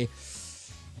entire day.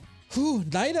 Whew,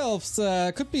 Night Elves.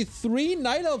 Could be 3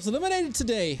 Night Elves eliminated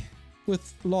today.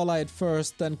 With Lawlight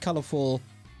first, then Colorful.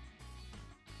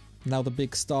 Now the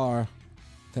big star.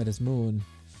 That is Moon.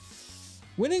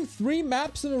 Winning 3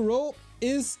 maps in a row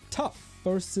is tough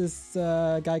versus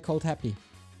a guy called Happy.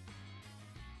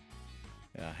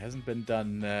 Yeah, hasn't been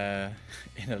done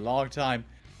in a long time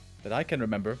that I can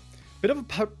remember. Bit of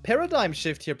a paradigm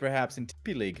shift here, perhaps, in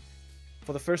TP League.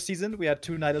 For the first season, we had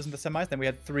 2 Night Elves in the semis, then we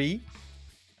had 3.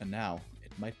 And now,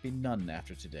 it might be none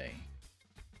after today.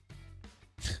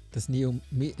 Does Neo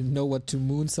know what to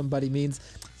moon somebody means?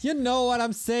 You know what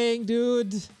I'm saying,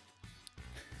 dude.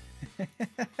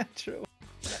 True.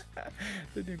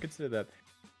 Didn't even consider that.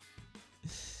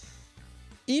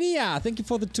 Inia, thank you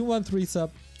for the 213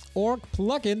 sub. Orc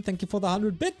plugin. Thank you for the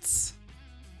 100 bits.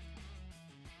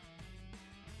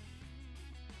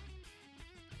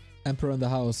 Emperor in the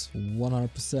house,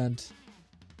 100%.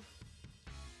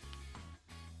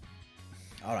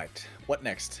 All right, what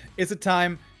next? Is it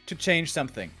time to change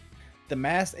something? The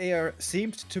mass air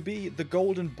seemed to be the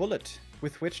golden bullet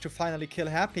with which to finally kill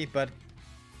Happy, but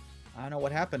I don't know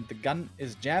what happened. The gun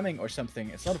is jamming or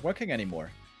something. It's not working anymore.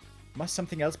 Must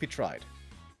something else be tried?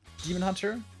 Demon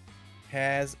Hunter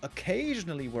has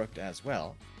occasionally worked as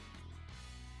well,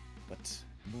 but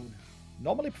Moon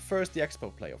normally prefers the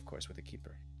expo play, of course, with the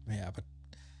Keeper. Yeah, but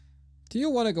do you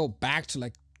want to go back to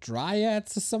like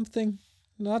Dryads or something?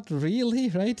 Not really,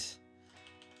 right?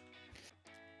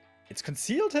 It's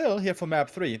Concealed Hill here for map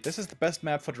 3. This is the best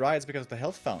map for Dryads because of the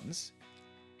health fountains.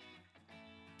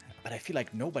 But I feel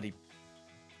like nobody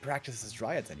practices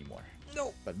Dryads anymore.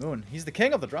 No. But Moon, he's the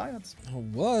king of the Dryads. Or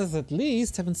was at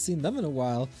least. Haven't seen them in a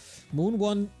while. Moon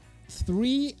won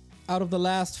 3 out of the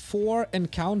last 4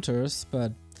 encounters,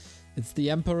 but it's the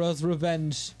Emperor's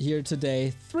revenge here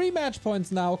today. 3 match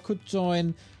points now. Could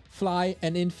join Fly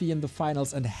and Infi in the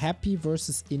finals, and Happy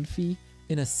versus Infi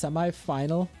in a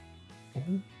semi-final.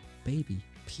 Oh, baby,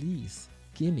 please,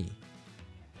 gimme.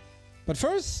 But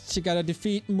first, you gotta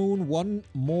defeat Moon one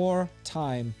more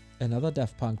time. Another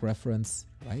Daft Punk reference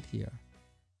right here.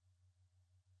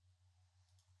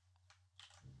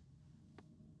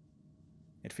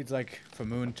 It feels like for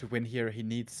Moon to win here, he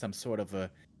needs some sort of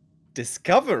a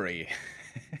discovery.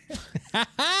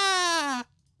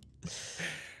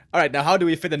 All right, now how do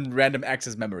we fit in random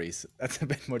access memories? That's a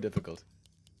bit more difficult.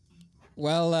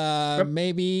 Well,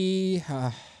 maybe...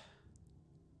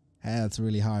 that's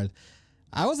really hard.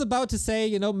 I was about to say,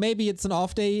 you know, maybe it's an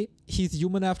off day. He's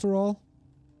human after all.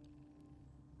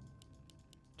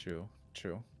 True,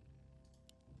 true.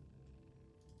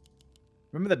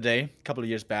 Remember the day, a couple of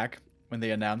years back, when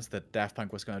they announced that Daft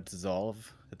Punk was going to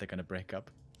dissolve, that they're going to break up?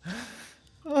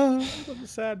 Oh, it was a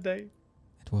sad day.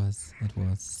 It was, it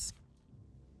was.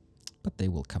 But they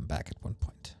will come back at one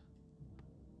point.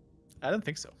 I don't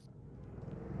think so.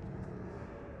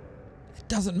 It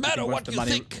doesn't matter what you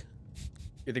think.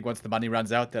 You think once the money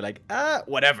runs out, they're like,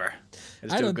 whatever.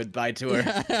 Let's do a goodbye tour.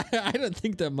 I don't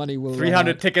think their money will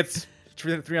 300 tickets,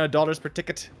 $300 per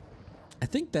ticket. I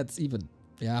think that's even,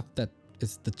 yeah, that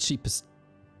is the cheapest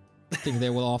thing they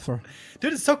will offer.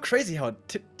 Dude, it's so crazy how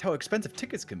expensive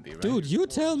tickets can be, right? Dude, you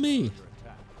tell me.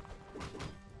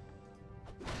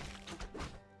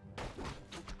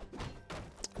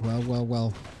 Well, well,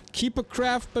 well. Keeper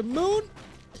craft by Moon.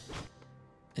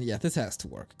 And yeah, this has to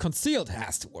work. Concealed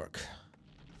has to work.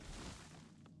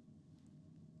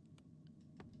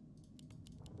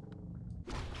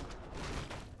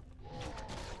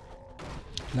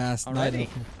 Last night.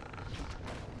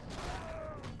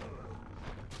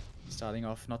 Starting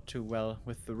off not too well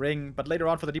with the ring, but later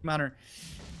on for the Demon Hunter,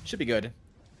 should be good.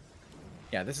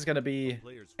 Yeah, this is going to be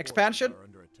expansion,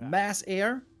 mass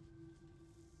air,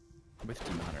 with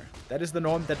Demon Hunter. That is the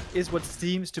norm. That is what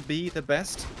seems to be the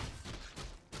best.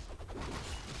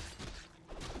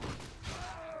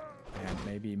 And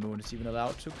maybe Moon is even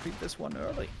allowed to creep this one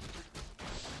early.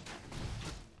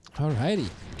 Alrighty.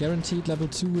 Guaranteed level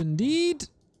 2 indeed.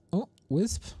 Oh,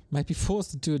 Wisp might be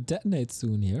forced to detonate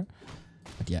soon here.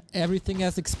 But yeah, everything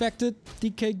as expected.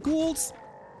 DK Ghouls.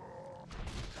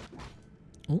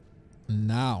 Oh,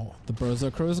 now the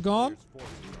Berserker is gone.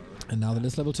 And now that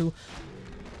is level 2.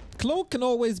 Cloak can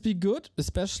always be good,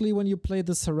 especially when you play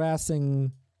this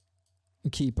harassing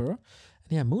Keeper. And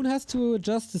yeah, Moon has to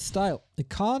adjust his style. It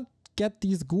can't get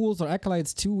these ghouls or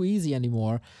acolytes too easy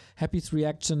anymore. Happy's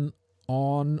reaction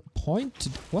on point.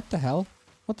 What the hell?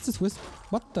 What's this Wisp?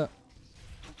 What the?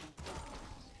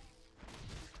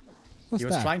 What's he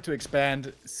was that? trying to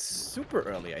expand super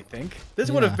early, I think.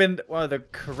 This would have been one of the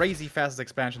crazy fastest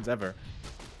expansions ever.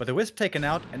 But the Wisp taken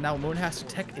out, and now Moon has to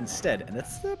tech instead. And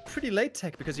that's a pretty late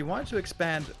tech, because you wanted to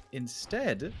expand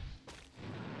instead.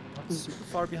 Not super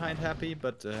far behind Happy,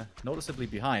 but noticeably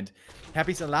behind.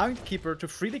 Happy's allowing the Keeper to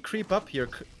freely creep up here,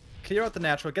 clear out the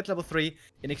natural, get level 3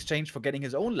 in exchange for getting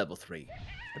his own level 3.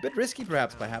 A bit risky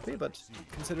perhaps by Happy, but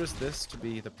considers this to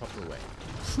be the proper way.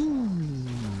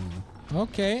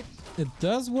 Okay, it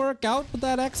does work out with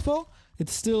that expo.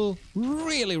 It's still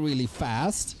really, really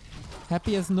fast.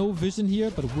 Happy has no vision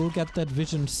here, but we'll get that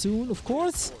vision soon, of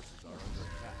course.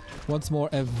 Once more,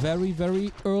 a very,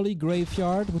 very early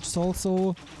graveyard, which is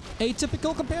also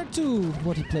atypical compared to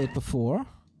what he played before.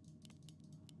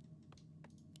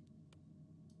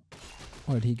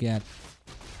 What did he get?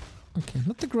 Okay,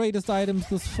 not the greatest items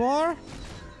thus far.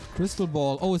 Crystal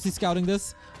Ball. Oh, is he scouting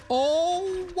this?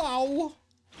 Oh, wow.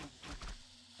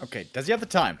 Okay, does he have the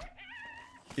time?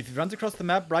 if he runs across the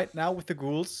map right now with the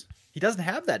ghouls, he doesn't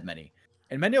have that many.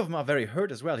 And many of them are very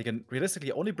hurt as well. He can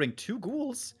realistically only bring 2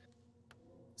 ghouls.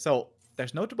 So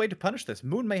there's no way to punish this.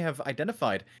 Moon may have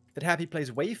identified that Happy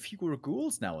plays way fewer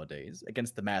ghouls nowadays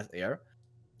against the mass air.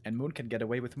 And Moon can get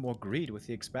away with more greed with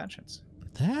the expansions.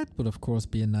 That would, of course,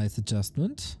 be a nice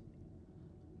adjustment.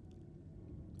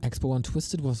 Expo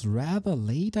Untwisted was rather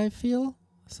late, I feel.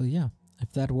 So yeah,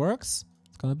 if that works,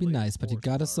 it's gonna be nice. But you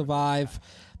gotta survive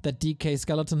that DK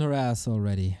skeleton harass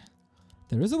already.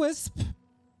 There is a wisp.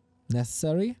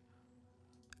 Necessary.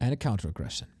 And a counter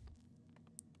aggression.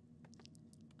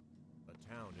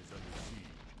 A town is under siege.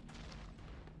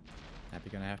 Happy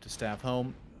gonna have to staff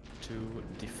home to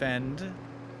defend.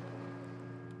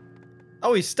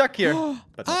 Oh, he's stuck here.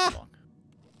 But not for long.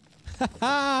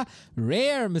 Haha!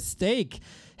 Rare mistake.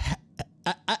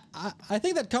 I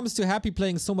think that comes to Happy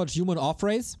playing so much human off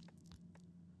race.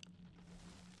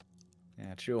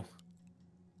 Yeah, true.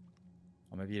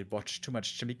 Or maybe you watched too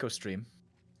much Chimiko stream.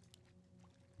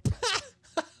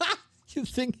 You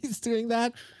think he's doing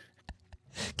that?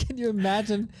 Can you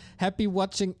imagine Happy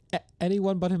watching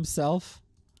anyone but himself?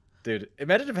 Dude,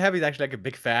 imagine if Happy's actually like a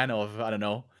big fan of, I don't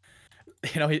know.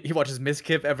 You know, he watches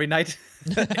Miskip every night.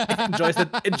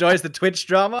 enjoys the Twitch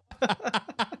drama.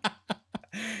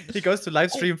 He goes to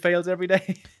live stream fails every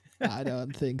day. I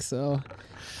don't think so.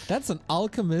 That's an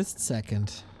alchemist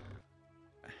second.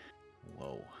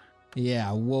 Whoa.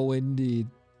 Yeah, whoa indeed.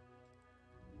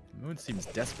 Moon seems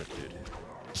desperate, dude.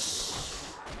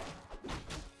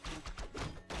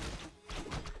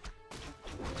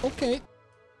 Okay.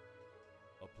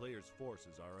 A player's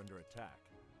forces are under attack.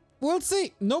 We'll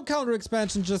see. No counter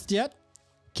expansion just yet.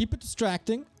 Keep it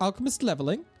distracting. Alchemist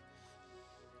leveling.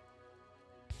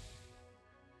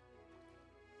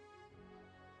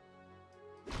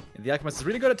 And the Alchemist is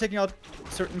really good at taking out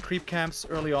certain creep camps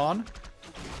early on.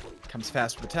 Comes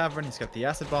fast from the tavern. He's got the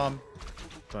acid bomb.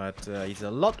 But he's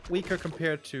a lot weaker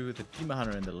compared to the Demon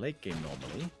Hunter in the late game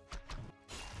normally.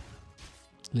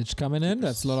 Lich coming in.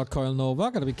 That's Lola Coil Nova.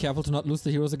 Gotta be careful to not lose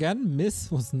the heroes again. Miss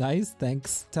was nice.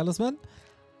 Thanks, Talisman.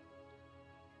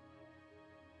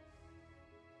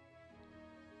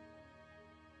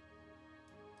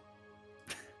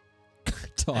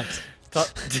 Todd.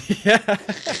 Yeah.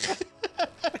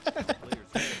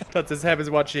 Todd says Ham is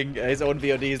watching his own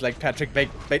VODs like Patrick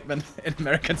Bateman in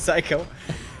American Psycho.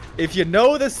 If you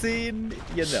know the scene,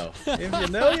 you know. If you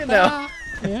know, you know.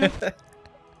 Yeah.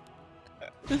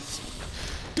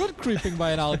 Good creeping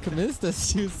by an alchemist,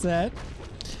 as you said.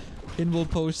 Invul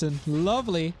potion,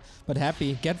 lovely. But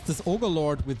Happy gets this Ogre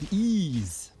Lord with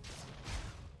ease.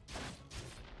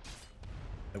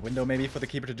 A window maybe for the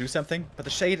Keeper to do something, but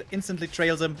the Shade instantly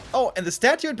trails him. Oh, and the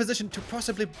statue in position to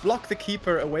possibly block the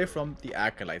Keeper away from the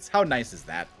Acolytes. How nice is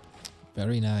that?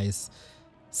 Very nice.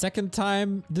 Second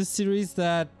time this series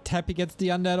that Happy gets the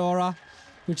Undead Aura,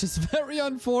 which is very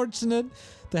unfortunate.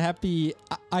 The Happy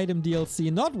item DLC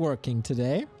not working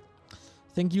today.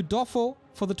 Thank you, Doffo,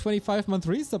 for the 25-month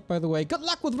resub, by the way. Good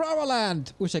luck with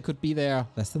Raraland! Wish I could be there.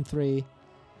 Less than 3.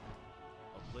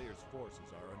 A player's forces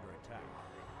are under attack.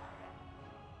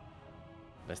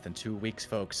 Less than 2 weeks,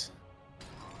 folks.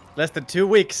 Less than 2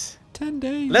 weeks. 10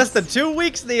 days. Less than 2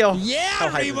 weeks, Theo.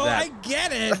 Yeah, Remo, I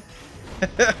get it.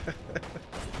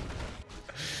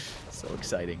 So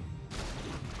exciting.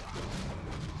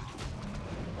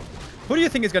 Who do you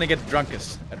think is going to get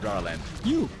drunkest at Raraland?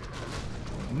 You.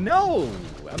 No!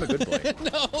 I'm a good boy.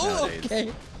 No, nowadays.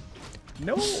 okay.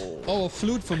 No! Oh, a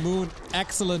flute for Moon.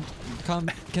 Excellent.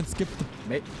 Can skip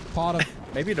the part of...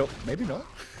 Maybe no. Maybe no.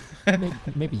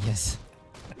 maybe yes.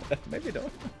 Maybe no.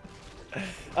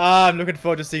 I'm looking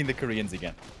forward to seeing the Koreans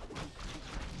again.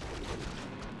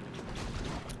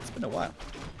 It's been a while.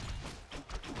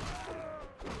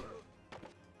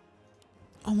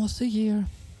 Almost a year.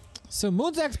 So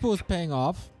Moon's Expo is paying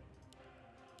off.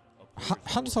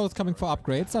 Hunter's Hall is coming for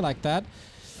upgrades. I like that.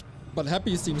 But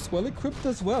Happy seems well equipped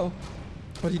as well.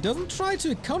 But he doesn't try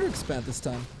to counter expand this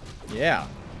time. Yeah.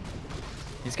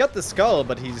 He's got the skull,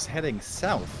 but he's heading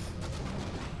south.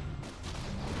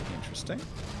 Interesting.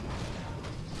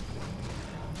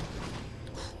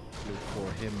 Look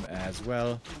for him as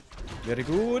well. Very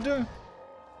good.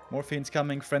 Morphine's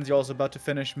coming. Frenzy also about to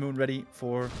finish. Moon ready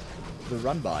for the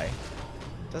run by.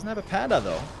 Doesn't have a panda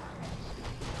though.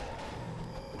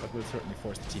 But will certainly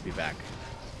force the TP back.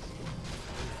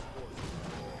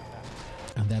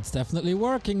 And that's definitely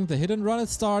working. The hit and run is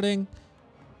starting.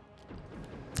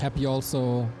 Happy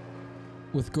also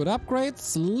with good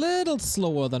upgrades. Little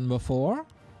slower than before.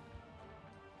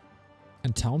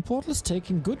 And Town Portal is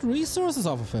taking good resources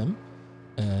off of him.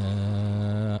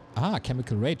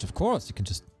 Chemical Rage, of course. You can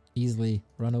just easily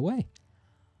run away.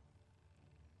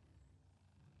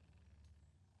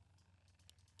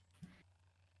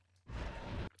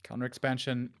 Counter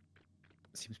expansion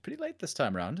seems pretty late this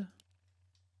time around.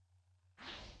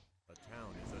 A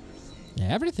town is under siege. Yeah,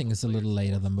 everything is a little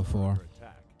later than before. Under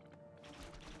attack.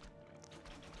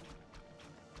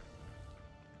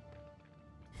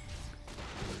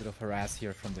 A bit of harass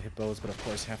here from the hippos, but of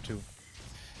course have to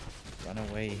run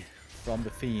away from the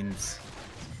fiends.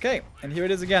 Okay, and here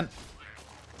it is again.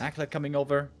 Acolyte coming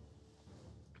over.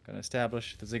 Gonna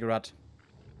establish the ziggurat.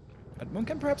 But Moon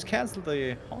can perhaps cancel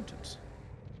the Haunted.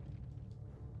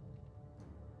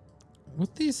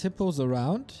 With these hippos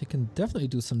around, he can definitely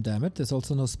do some damage. There's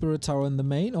also no Spirit Tower in the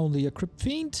main, only a Crypt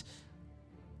Fiend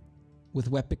with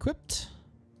web equipped.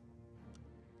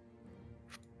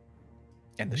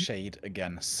 And the Shade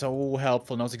again. So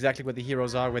helpful. Knows exactly where the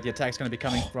heroes are, where the attack's gonna be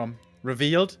coming from.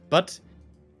 Revealed, but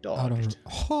dodged.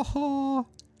 Ha ha!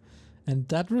 And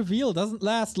that reveal doesn't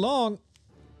last long.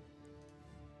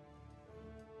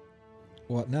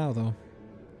 What now, though?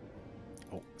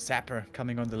 Oh, Sapper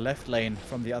coming on the left lane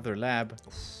from the other lab.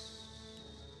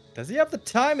 Does he have the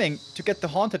timing to get the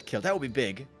Haunted kill? That would be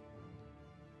big.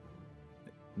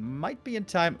 Might be in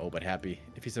time. Oh, but happy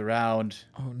if he's around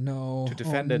Oh no. to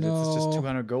defend Oh, it. no. It's just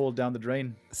 200 gold down the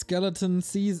drain. Skeleton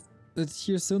sees it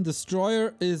here soon.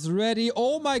 Destroyer is ready.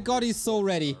 Oh my god, he's so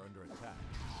ready. Are under attack.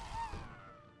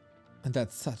 And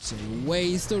that's such a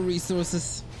waste of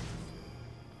resources.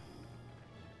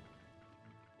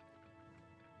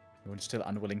 Moon's still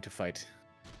unwilling to fight.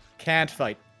 Can't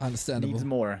fight. Understandable. Needs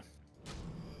more.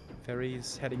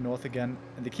 Ferry's heading north again.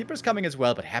 And the Keeper's coming as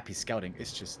well, but Happy scouting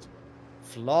is just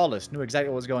flawless. Knew exactly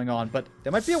what was going on, but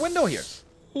there might be a window here.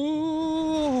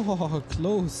 Oh,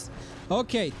 close.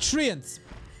 Okay, Treants,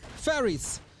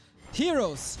 Fairies,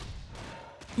 Heroes.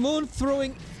 Moon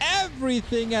throwing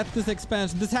everything at this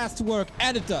expansion. This has to work,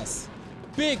 and it does.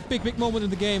 Big, big, big moment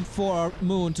in the game for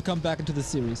Moon to come back into the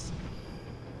series.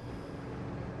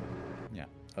 Yeah,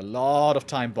 a lot of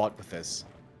time bought with this.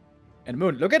 And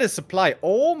Moon, look at his supply.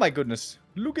 Oh my goodness.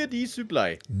 Look at his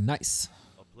supply. Nice.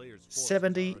 A player's forces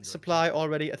 70 are under supply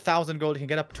already. 1,000 gold. He can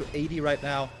get up to 80 right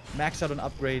now. Max out on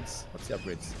upgrades. What's the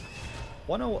upgrades?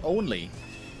 1.0 only.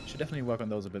 Should definitely work on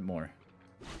those a bit more.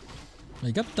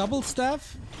 He got double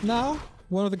staff now.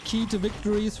 One of the key to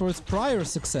victories for his prior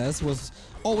success was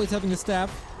always having a staff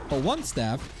or one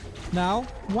staff. Now,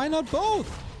 why not both?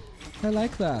 I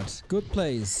like that. Good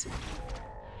plays.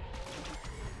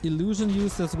 Illusion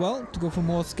used as well to go for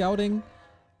more scouting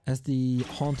as the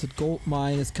Haunted Gold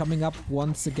Mine is coming up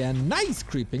once again. Nice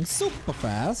creeping, super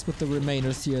fast with the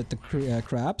remainers here at the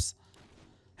crabs.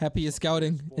 Happy is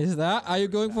scouting. Is that? Are you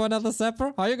going for another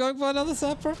sapper? Are you going for another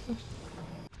sapper?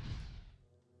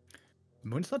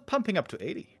 Moon's not pumping up to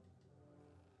 80.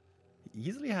 He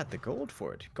easily had the gold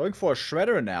for it. Going for a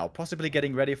Shredder now. Possibly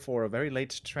getting ready for a very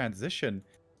late transition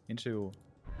into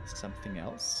something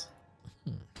else.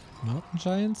 Mountain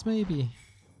Giants, maybe.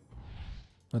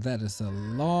 But that is a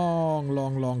long,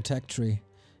 long, long tech tree.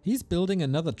 He's building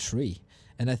another tree.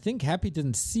 And I think Happy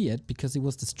didn't see it because he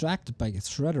was distracted by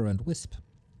Shredder and Wisp.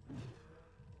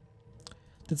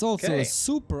 That's also Okay. a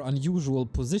super unusual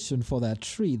position for that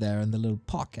tree there in the little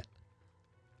pocket.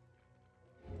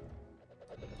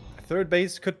 Third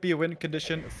base could be a win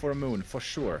condition for Moon, for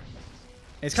sure. And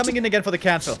he's coming in again for the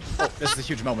cancel. Oh, this is a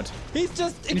huge moment. He's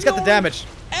just And he's got the ignoring damage.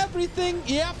 everything.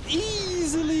 Yep,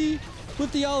 easily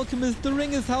with the Alchemist. The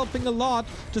ring is helping a lot.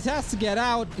 Just has to get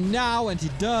out now, and he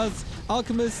does.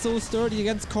 Alchemist so sturdy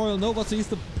against Coil Nova, so he's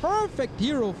the perfect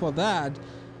hero for that.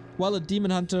 While a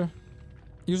Demon Hunter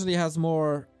usually has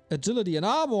more agility and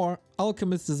armor,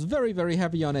 Alchemist is very, very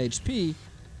heavy on HP.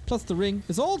 Plus the ring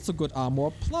is also good armor,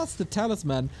 plus the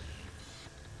talisman.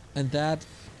 And that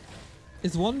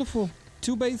is wonderful.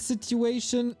 Two-base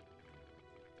situation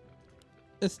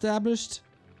established.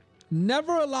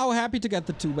 Never allow Happy to get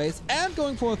the two base, and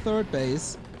going for a third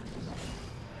base.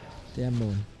 Damn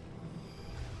Moon.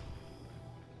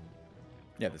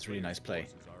 Yeah, that's a really nice play.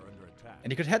 forces are under attack.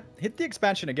 And he could hit the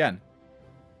expansion again.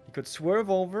 He could swerve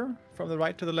over from the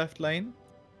right to the left lane.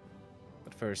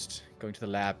 But first, going to the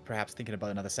lab, perhaps thinking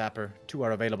about another sapper. 2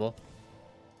 are available.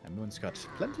 And Moon's got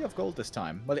plenty of gold this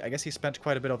time. Well, I guess he spent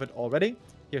quite a bit of it already.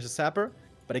 Here's a sapper.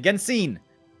 But again seen.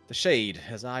 The Shade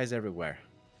has eyes everywhere.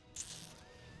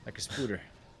 Like a spooter.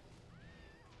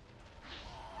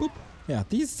 Boop. Yeah,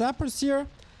 these sappers here,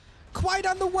 quite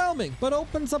underwhelming, but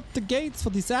opens up the gates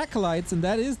for these acolytes, and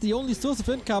that is the only source of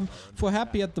income for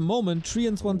Happy at the moment.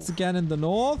 Treants once again in the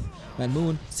north, and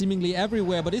Moon seemingly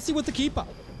everywhere, but is he with the Keeper?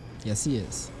 Yes, he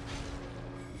is.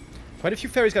 Quite a few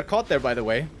fairies got caught there, by the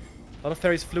way. A lot of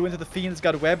fairies flew into the fiends,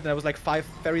 got webbed, and there was like 5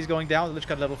 fairies going down. The Lich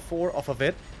got level 4 off of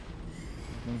it.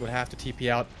 Moon would have to TP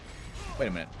out. Wait a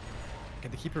minute.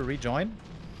 Can the Keeper rejoin?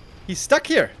 He's stuck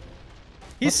here.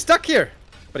 He's stuck here.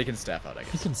 But he can staff out, I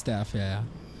He guess. can staff, yeah.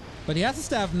 But he has a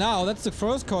staff now. That's the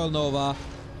first Coil Nova.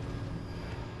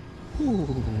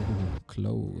 Ooh,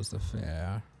 close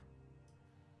affair.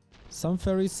 Some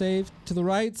fairy safe to the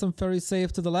right, some fairy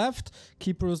safe to the left.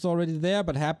 Keeper is already there,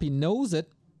 but Happy knows it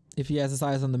if he has his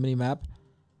eyes on the minimap.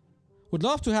 Would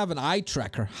love to have an eye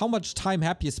tracker. How much time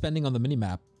Happy is spending on the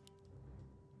minimap.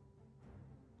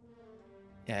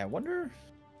 Yeah, I wonder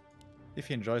if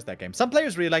he enjoys that game. Some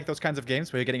players really like those kinds of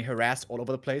games where you're getting harassed all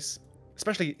over the place.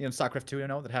 Especially in StarCraft 2, you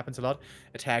know, that happens a lot.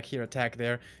 Attack here, attack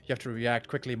there. You have to react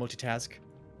quickly, multitask.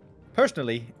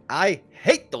 Personally, I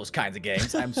hate those kinds of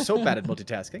games. I'm so bad at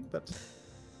multitasking, but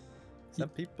some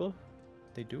people,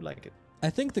 they do like it. I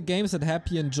think the games that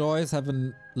Happy enjoys have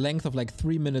a length of like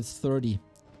 3 minutes 30.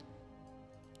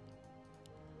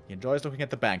 He enjoys looking at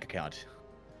the bank account.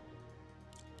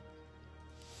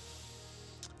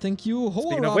 Thank you,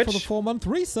 Speaking of Hora, for the which- 4-month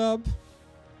resub.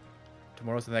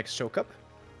 Tomorrow's the next show cup.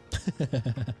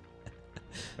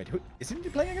 Wait, isn't he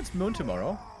playing against Moon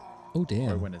tomorrow? Oh, Or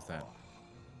damn. when is that?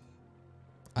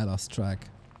 I lost track.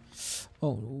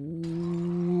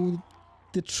 Oh,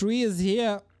 the tree is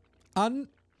here.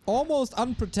 Almost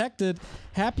unprotected.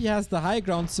 Happy has the high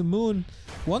ground, so Moon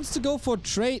wants to go for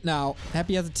trade now.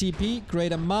 Happy has a TP,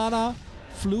 greater mana,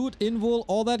 flute, invul,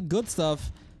 all that good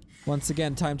stuff. Once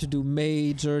again, time to do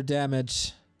major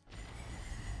damage.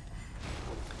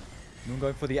 Moon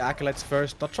going for the Acolytes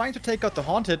first, not trying to take out the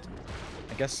Haunted.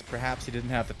 I guess perhaps he didn't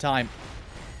have the time.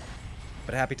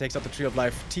 But Happy takes out the Tree of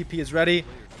Life. TP is ready.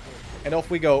 And off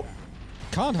we go.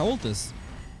 Can't hold this.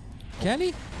 Can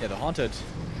he? Yeah, the Haunted.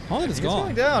 Haunted is He's gone.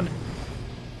 going down.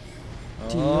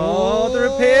 Oh, the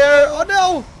repair. Oh,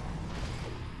 no.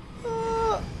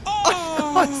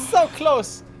 Oh, it's so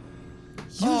close.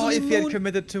 Oh, Usually if he had Moon-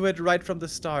 committed to it right from the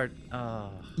start. Oh.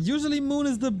 Usually Moon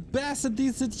is the best at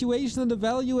these situations and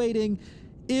evaluating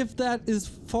if that is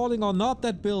falling or not,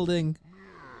 that building.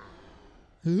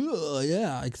 Ugh,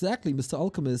 yeah, exactly, Mr.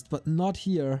 Alchemist, but not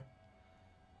here.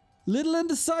 Little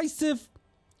indecisive.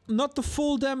 Not the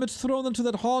full damage thrown into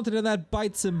that Haunted, and that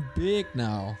bites him big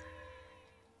now.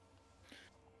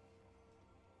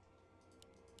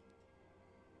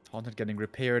 Haunted getting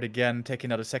repaired again,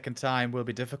 taking out a second time will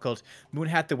be difficult. Moon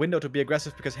had the window to be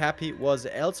aggressive because Happy was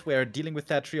elsewhere dealing with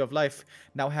that Tree of Life.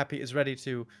 Now Happy is ready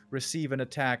to receive an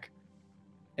attack.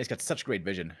 He's got such great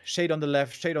vision. Shade on the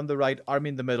left, Shade on the right, Army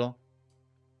in the middle.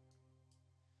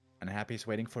 And Happy's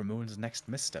waiting for Moon's next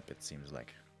misstep, it seems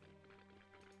like.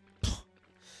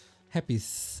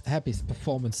 Happy's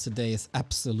performance today is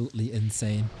absolutely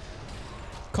insane.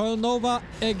 Coil Nova,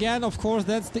 again, of course,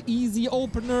 that's the easy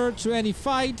opener to any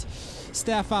fight.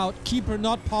 Staff out, Keeper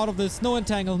not part of this, no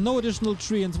entangle, no additional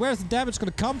treants. Where's the damage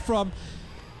gonna come from?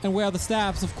 And where are the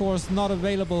staffs, of course, not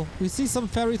available. We see some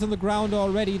fairies on the ground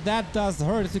already. That does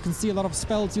hurt, as you can see a lot of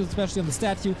spells used, especially on the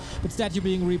statue, but statue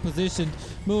being repositioned.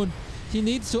 Moon, he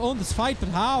needs to own this fight, but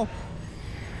how?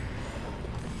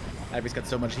 Happy's got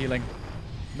so much healing.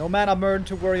 No mana burn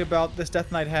to worry about. This Death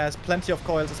Knight has plenty of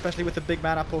coils, especially with the big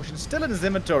mana potion still in his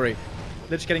inventory.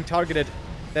 Lich getting targeted.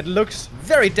 That looks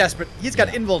very desperate. He's got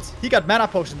invuls. He got mana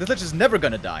potion. This Lich is never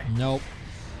gonna die. Nope.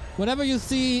 Whenever you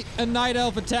see a Night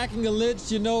Elf attacking a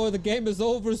Lich, you know the game is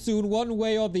over soon, one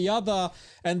way or the other.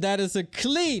 And that is a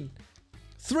clean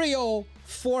 3-0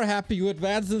 for Happy, who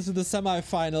advances to the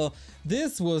semifinal.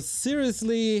 This was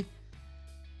seriously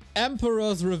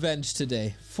Emperor's revenge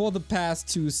today for the past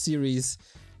two series,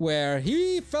 where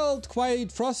he felt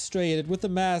quite frustrated with the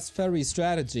mass fairy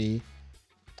strategy.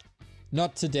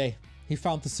 Not today. He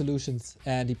found the solutions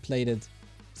and he played it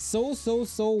so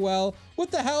well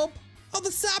with the help of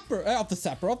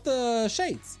the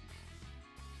Shades.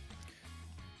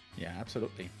 Yeah,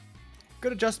 absolutely.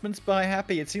 Good adjustments by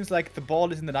Happy. It seems like the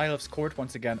ball is in the Night Elf's court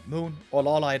once again. Moon or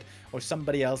Lawlight or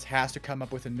somebody else has to come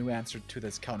up with a new answer to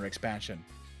this counter expansion.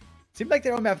 Seemed like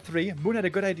they're on map 3. Moon had a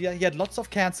good idea. He had lots of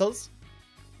cancels.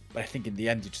 But I think in the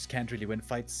end, you just can't really win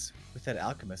fights with that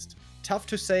Alchemist. Tough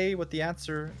to say what the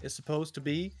answer is supposed to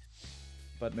be,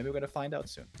 but maybe we're going to find out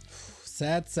soon.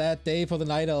 Sad day for the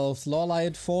Night Elves.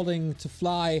 Lawlight falling to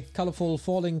Fly, Colorful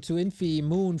falling to Infi,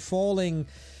 Moon falling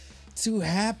to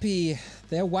Happy.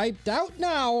 They're wiped out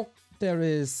now. There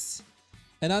is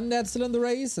an Undead still in the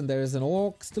race, and there is an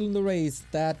Orc still in the race.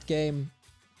 That game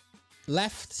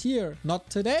left here, not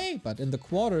today, but in the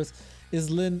quarters, is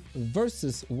Lin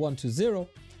versus 1-0.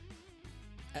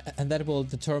 And that will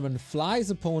determine Fly's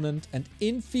opponent, and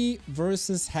Infi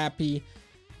versus Happy.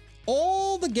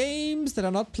 All the games that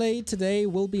are not played today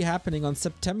will be happening on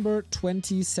September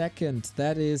 22nd.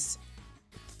 That is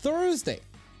Thursday.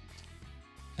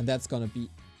 And that's gonna be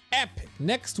epic.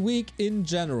 Next week in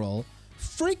general,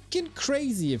 freaking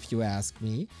crazy if you ask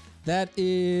me. That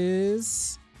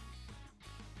is...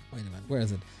 Wait a minute, where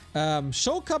is it?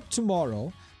 Show Cup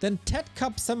tomorrow, then TED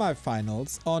Cup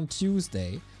semifinals on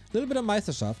Tuesday, a little bit of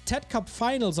Meisterschaft, TED Cup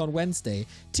finals on Wednesday,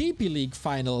 TP League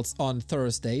finals on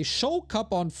Thursday, Show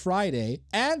Cup on Friday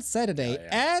and Saturday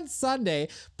and Sunday,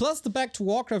 plus the Back to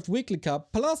Warcraft Weekly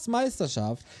Cup, plus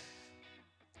Meisterschaft.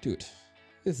 Dude,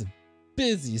 it's a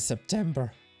busy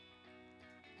September.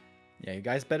 Yeah, you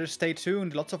guys better stay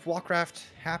tuned. Lots of Warcraft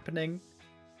happening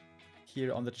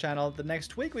here on the channel. The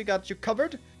next week we got you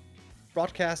covered.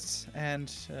 Broadcasts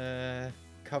and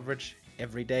coverage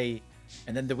every day.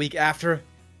 And then the week after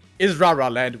is Rara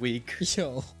Land week.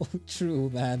 Yo, true,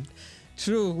 man.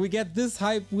 True. We get this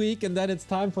hype week and then it's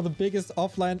time for the biggest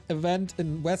offline event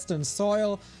in Western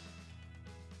soil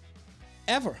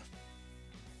ever.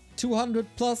 200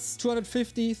 plus,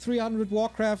 250, 300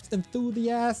 Warcraft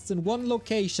enthusiasts in one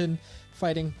location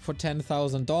fighting for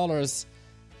 $10,000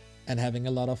 and having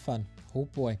a lot of fun. Oh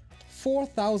boy.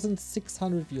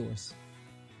 4,600 viewers.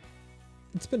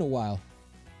 It's been a while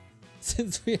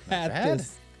since we had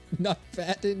this. Not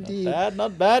bad indeed.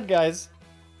 Not bad, guys.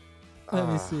 Let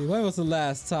me see. When was the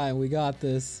last time we got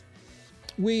this?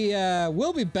 We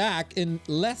will be back in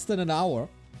less than an hour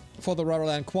for the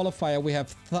Rubberland qualifier. We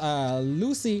have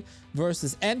Lucy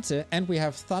versus Ente, and we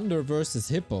have Thunder versus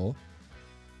Hippo.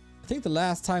 I think the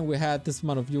last time we had this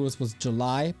amount of viewers was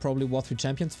July, probably War3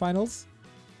 Champions Finals.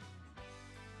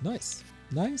 Nice.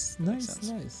 Nice,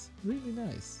 nice, nice. Really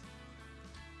nice.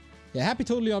 Yeah, happy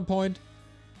totally on point.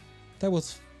 That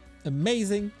was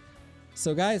amazing.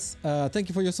 So guys, thank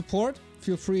you for your support.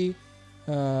 Feel free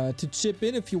to chip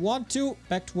in if you want to.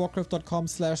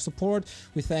 Backtowarcraft.com/support.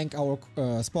 We thank our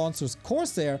sponsors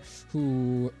CORSAIR,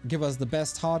 who give us the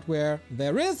best hardware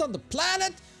there is on the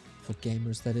planet. For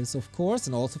gamers, that is, of course,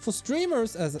 and also for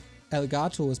streamers, as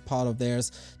Elgato is part of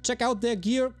theirs. Check out their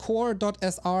gear,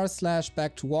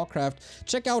 core.sr/backtowarcraft.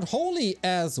 Check out Holy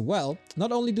as well.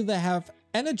 Not only do they have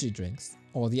energy drinks,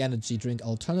 or the energy drink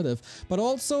alternative, but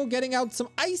also getting out some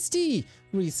iced tea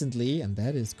recently, and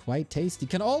that is quite tasty.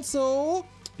 Can also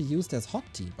be used as hot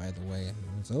tea, by the way,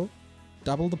 so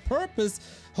double the purpose.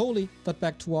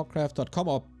 Holy.backtowarcraft.com,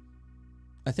 or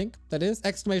I think that is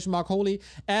 !Holy.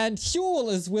 And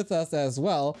Huel is with us as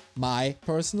well, my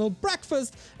personal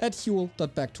breakfast at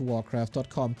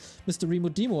huel.backtowarcraft.com. Mr. Remo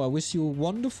Demo, I wish you a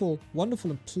wonderful,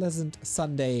 wonderful and pleasant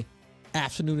Sunday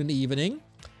afternoon and evening.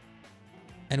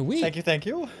 And we... Thank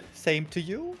you. Same to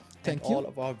you. Thank and you. all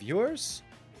of our viewers.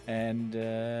 And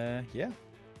yeah.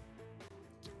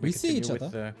 We see each other.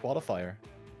 With the qualifier.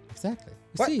 Exactly.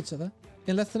 We see each other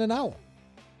in less than an hour.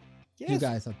 Yes. You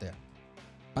guys out there.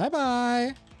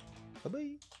 Bye-bye.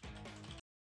 Bye-bye.